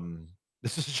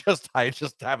just I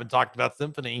just haven't talked about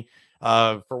Symphony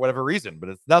for whatever reason, but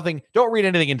it's nothing. Don't read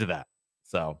anything into that.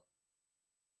 So,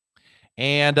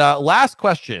 and last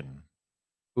question.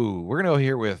 Ooh, we're gonna go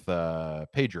here with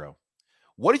Pedro.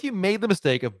 What if you made the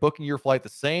mistake of booking your flight the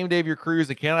same day of your cruise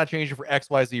and cannot change it for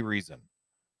XYZ reason?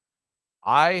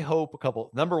 I hope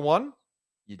number one,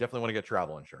 you definitely want to get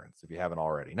travel insurance if you haven't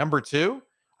already. Number 2,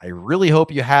 I really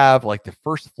hope you have the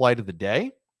first flight of the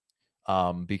day,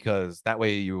 because that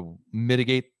way you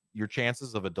mitigate your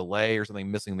chances of a delay or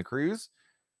something missing the cruise.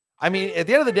 At the end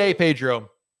of the day, Pedro,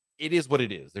 it is what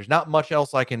it is. There's not much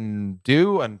else I can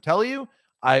do and tell you.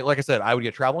 Like I said, I would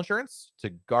get travel insurance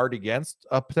to guard against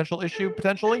a potential issue,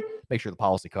 potentially. Make sure the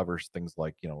policy covers things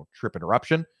like, trip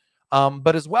interruption.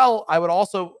 But as well, I would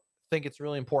also think it's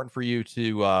really important for you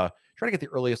to try to get the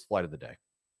earliest flight of the day.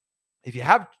 If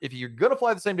you're going to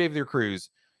fly the same day of your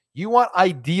cruise, you want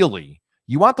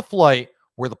the flight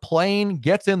where the plane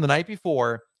gets in the night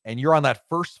before and you're on that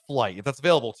first flight, if that's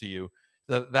available to you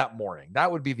that morning.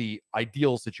 That would be the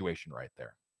ideal situation right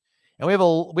there. And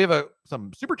we have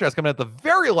some super chats coming at the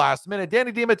very last minute.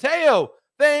 Danny DiMatteo,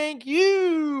 thank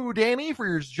you, Danny, for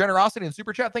your generosity and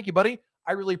super chat. Thank you, buddy.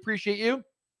 I really appreciate you.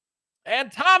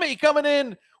 And Tommy coming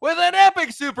in with an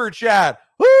epic super chat.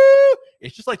 Woo!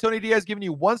 It's just like Tony Diaz giving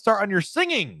you 1 star on your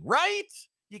singing, right?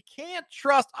 You can't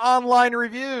trust online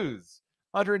reviews.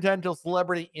 110 till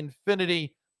celebrity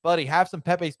infinity. Buddy, have some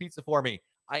Pepe's Pizza for me.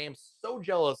 I am so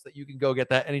jealous that you can go get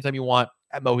that anytime you want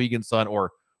at Mohegan Sun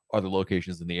or other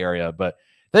locations in the area. But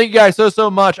thank you guys so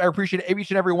much. I appreciate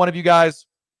each and every one of you guys.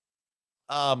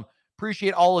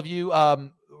 Appreciate all of you.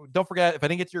 Don't forget, if I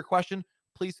didn't get to your question,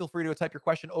 please feel free to type your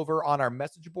question over on our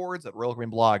message boards at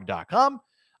RoyalCaribbeanBlog.com.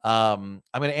 I'm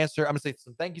going to say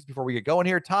some thank yous before we get going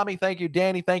here. Tommy, thank you.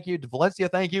 Danny, thank you. Valencia,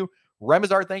 thank you.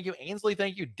 Remazard, thank you. Ainsley,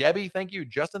 thank you. Debbie, thank you.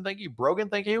 Justin, thank you. Brogan,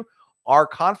 thank you. R.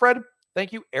 Confred,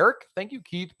 thank you. Eric, thank you.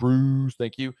 Keith, Bruce,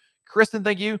 thank you. Kristen,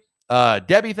 thank you.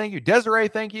 Debbie, thank you. Desiree,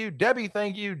 thank you. Debbie,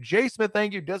 thank you. Jay Smith,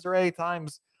 thank you. Desiree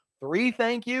times 3,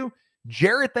 thank you.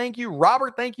 Jared, thank you.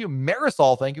 Robert, thank you.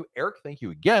 Marisol, thank you. Eric, thank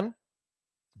you again.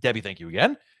 Debbie, thank you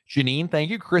again. Janine, thank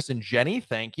you. Chris and Jenny,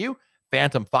 thank you.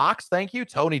 Phantom Fox, thank you.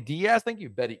 Tony Diaz, thank you.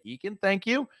 Betty Eakin, thank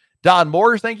you. Don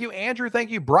Moores, thank you. Andrew,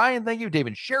 thank you. Brian, thank you.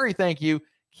 David Sherry, thank you.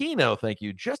 Keno, thank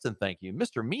you. Justin, thank you.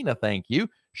 Mr. Mina, thank you.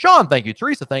 Sean, thank you.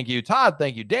 Teresa, thank you. Todd,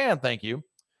 thank you. Dan, thank you.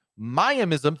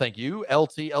 Mayamism, thank you.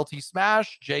 LT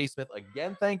Smash. Jay Smith,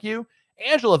 again, thank you.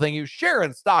 Angela, thank you.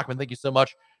 Sharon Stockman, thank you so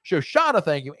much. Shoshana,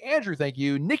 thank you. Andrew, thank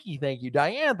you. Nikki, thank you.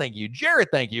 Diane, thank you. Jared,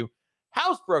 thank you.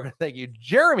 Housebroken, thank you.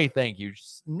 Jeremy, thank you.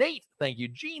 Nate, thank you.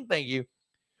 Gene, thank you.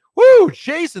 Woo!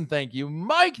 Jason, thank you.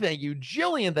 Mike, thank you.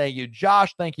 Jillian, thank you.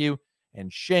 Josh, thank you.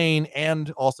 And Shane,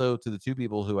 and also to the 2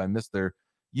 people who I missed their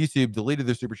YouTube, deleted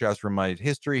their super chats from my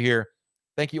history here.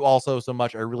 Thank you also so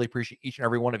much. I really appreciate each and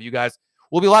every one of you guys.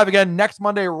 We'll be live again next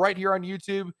Monday right here on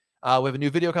YouTube. We have a new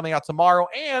video coming out tomorrow,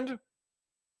 and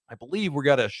I believe we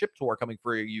got a ship tour coming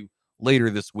for you later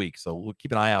this week. So we'll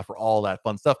keep an eye out for all that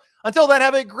fun stuff. Until then,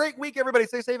 have a great week, everybody.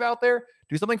 Stay safe out there.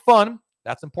 Do something fun.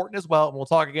 That's important as well. And we'll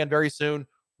talk again very soon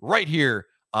right here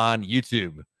on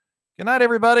YouTube. Good night,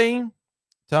 everybody.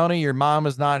 Tony, your mom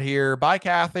is not here. Bye,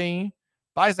 Kathy.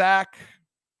 Bye, Zach.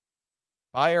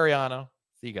 Bye, Ariana.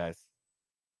 See you guys.